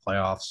probably make the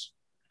playoffs.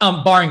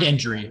 Barring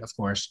injury, of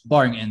course.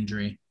 Barring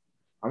injury.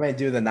 I mean,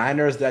 dude, the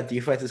Niners, that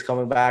defense is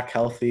coming back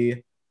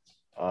healthy.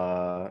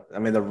 I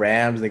mean, the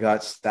Rams, they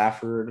got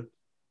Stafford.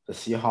 The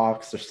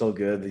Seahawks, they're still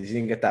good. They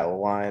didn't get that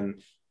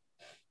line.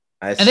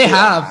 And they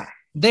have.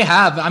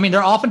 I mean,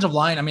 their offensive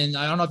line. I mean,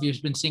 I don't know if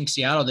you've been seeing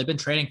Seattle. They've been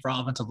trading for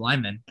offensive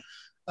linemen.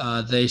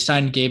 They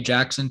signed Gabe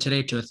Jackson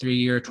today to a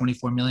 3-year,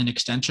 $24 million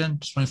extension,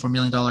 $24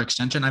 million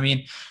extension. I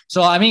mean,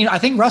 I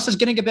think Russ is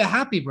getting a bit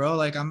happy, bro.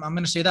 Like, I'm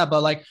going to say that.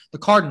 But, like, the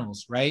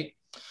Cardinals, right?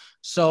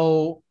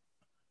 So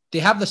they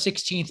have the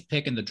 16th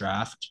pick in the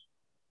draft.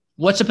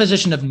 What's a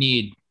position of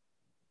need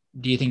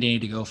do you think they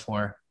need to go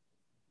for?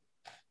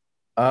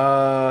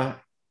 I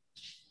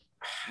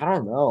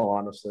don't know,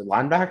 honestly.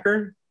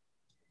 Linebacker?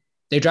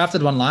 They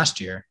drafted one last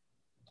year.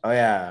 Oh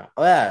yeah.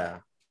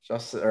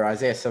 Or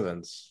Isaiah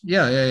Simmons.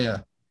 Yeah.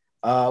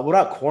 What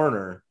about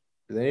corner?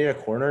 Do they need a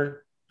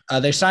corner?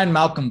 They signed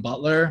Malcolm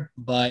Butler,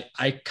 but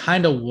I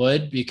kind of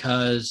would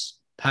because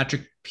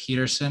Patrick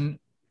Peterson,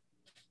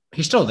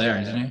 he's still there,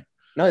 isn't he?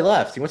 No, he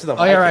left. He went to the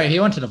Vikings. Oh, yeah, right.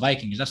 He went to the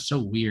Vikings. That's so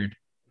weird.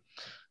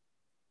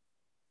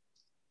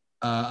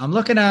 I'm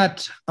looking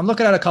at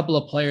a couple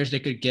of players they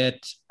could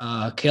get.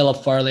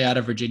 Caleb Farley out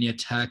of Virginia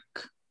Tech.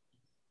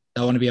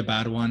 That wouldn't be a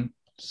bad one.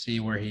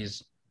 See where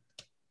he's.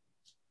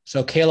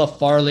 So Caleb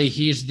Farley,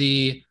 he's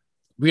the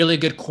really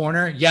good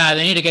corner. Yeah,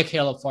 they need to get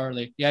Caleb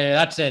Farley. Yeah,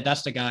 that's it.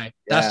 That's the guy.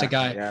 That's the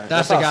guy. Yeah.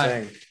 That's the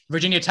guy.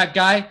 Virginia Tech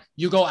guy,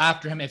 you go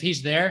after him. If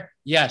he's there,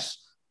 yes.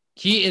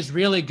 He is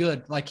really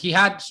good. Like he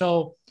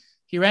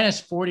ran his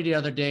 40 the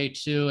other day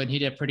too, and he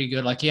did pretty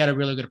good. Like he had a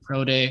really good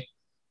pro day.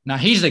 Now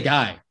he's the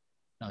guy.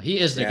 No, he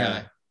is the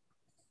guy.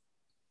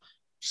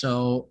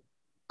 So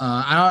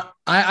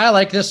I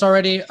like this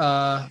already.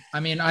 I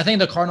mean, I think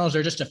the Cardinals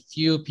are just a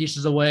few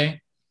pieces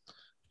away.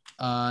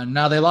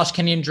 Now they lost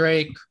Kenyon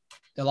Drake.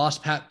 They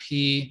lost Pat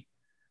P.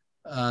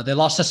 They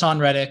lost Hassan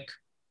Reddick.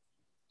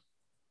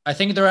 I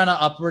think they're on an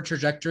upward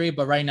trajectory,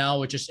 but right now,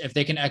 which is if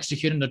they can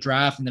execute in the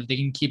draft and if they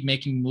can keep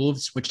making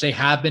moves, which they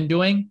have been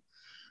doing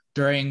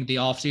during the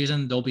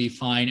offseason, they'll be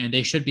fine and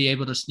they should be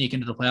able to sneak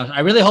into the playoffs.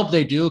 I really hope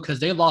they do because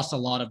they lost a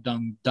lot of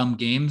dumb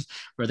games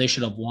where they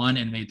should have won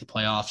and made the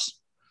playoffs.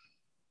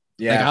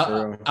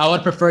 Yeah, I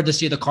would prefer to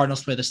see the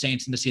Cardinals play the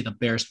Saints and to see the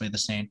Bears play the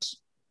Saints.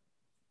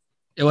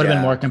 It would have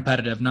been more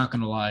competitive, not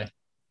going to lie.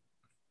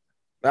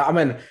 I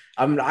mean,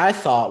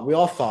 we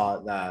all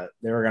thought that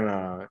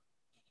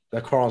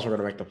the Cardinals were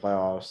gonna make the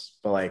playoffs,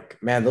 but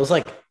like, man, those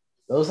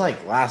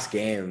last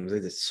games, they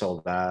did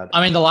so bad.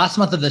 I mean, the last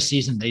month of the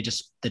season, they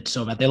just did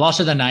so bad. They lost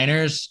to the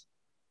Niners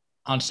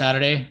on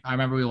Saturday. I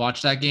remember we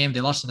watched that game.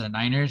 They lost to the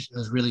Niners. It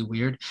was really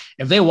weird.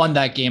 If they won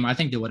that game, I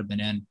think they would have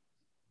been in.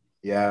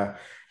 Yeah.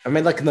 I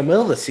mean, like in the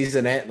middle of the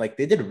season, like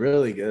they did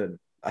really good.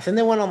 I think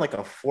they went on like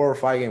a 4 or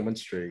 5 game win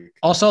streak.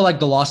 Also, like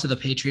the loss to the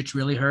Patriots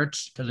really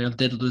hurts because they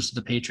did lose to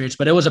the Patriots,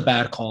 but it was a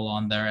bad call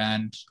on their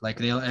end. Like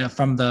they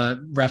from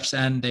the refs'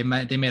 end, they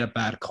made a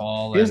bad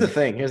call. Here's the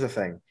thing.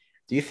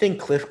 Do you think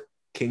Cliff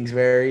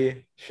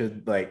Kingsbury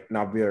should like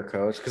not be their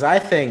coach? Because I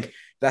think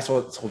that's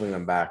what's holding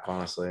them back,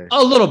 honestly.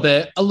 A little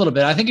bit.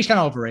 I think he's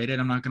kind of overrated.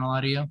 I'm not gonna lie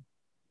to you.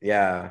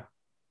 Yeah,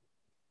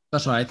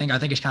 that's what I think. I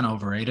think he's kind of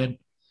overrated.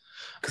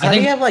 Because how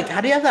do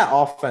you have that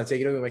offense that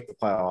you don't even make the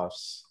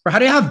playoffs? Or how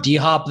do you have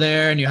D-Hop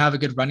there and you have a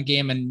good run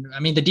game? And I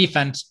mean, the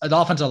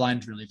offensive line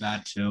is really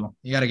bad too.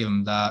 You got to give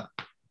them that.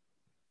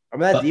 I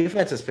mean,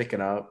 defense is picking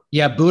up.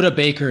 Yeah, Budda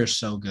Baker is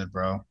so good,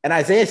 bro. And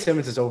Isaiah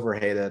Simmons is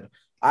overhated.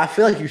 I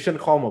feel like you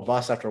shouldn't call him a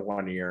bust after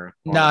 1 year.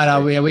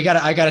 Honestly. No,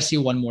 I gotta see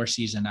one more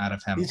season out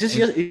of him.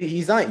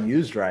 He's not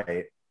used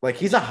right. Like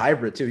he's a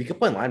hybrid too. He could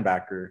play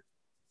linebacker.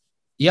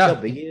 Yeah, see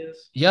how big he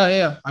is.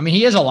 Yeah. I mean,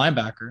 he is a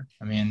linebacker.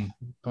 I mean,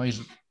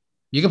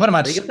 you can put him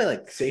at. They can play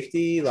like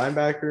safety,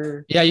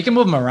 linebacker. Yeah, you can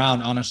move him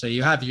around. Honestly,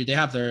 they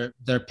have their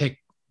pick.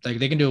 Like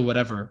they can do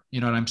whatever. You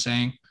know what I'm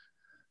saying?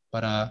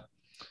 But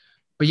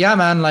yeah,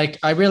 man. Like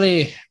I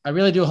really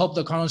do hope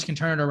the Cardinals can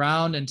turn it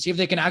around and see if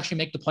they can actually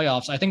make the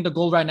playoffs. I think the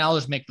goal right now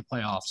is make the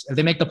playoffs. If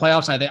they make the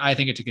playoffs, I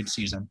think it's a good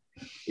season.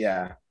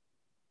 Yeah.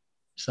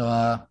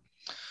 So,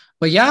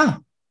 but yeah,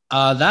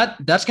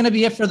 that's gonna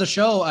be it for the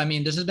show. I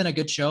mean, this has been a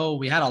good show.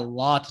 We had a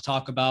lot to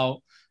talk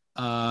about.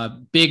 A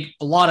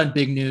lot of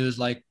big news,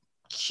 like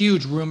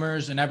huge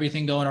rumors and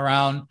everything going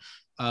around.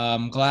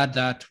 I'm glad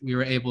that we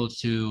were able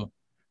to,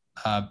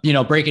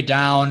 break it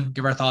down,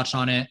 give our thoughts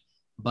on it.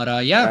 But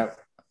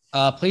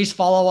please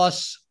follow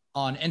us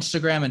on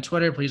Instagram and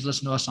Twitter. Please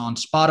listen to us on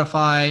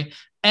Spotify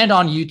and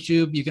on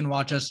YouTube. You can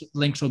watch us.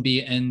 Links will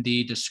be in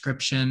the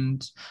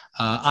descriptions.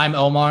 I'm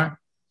Omar.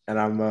 And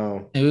I'm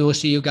Mo. And we will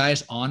see you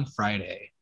guys on Friday.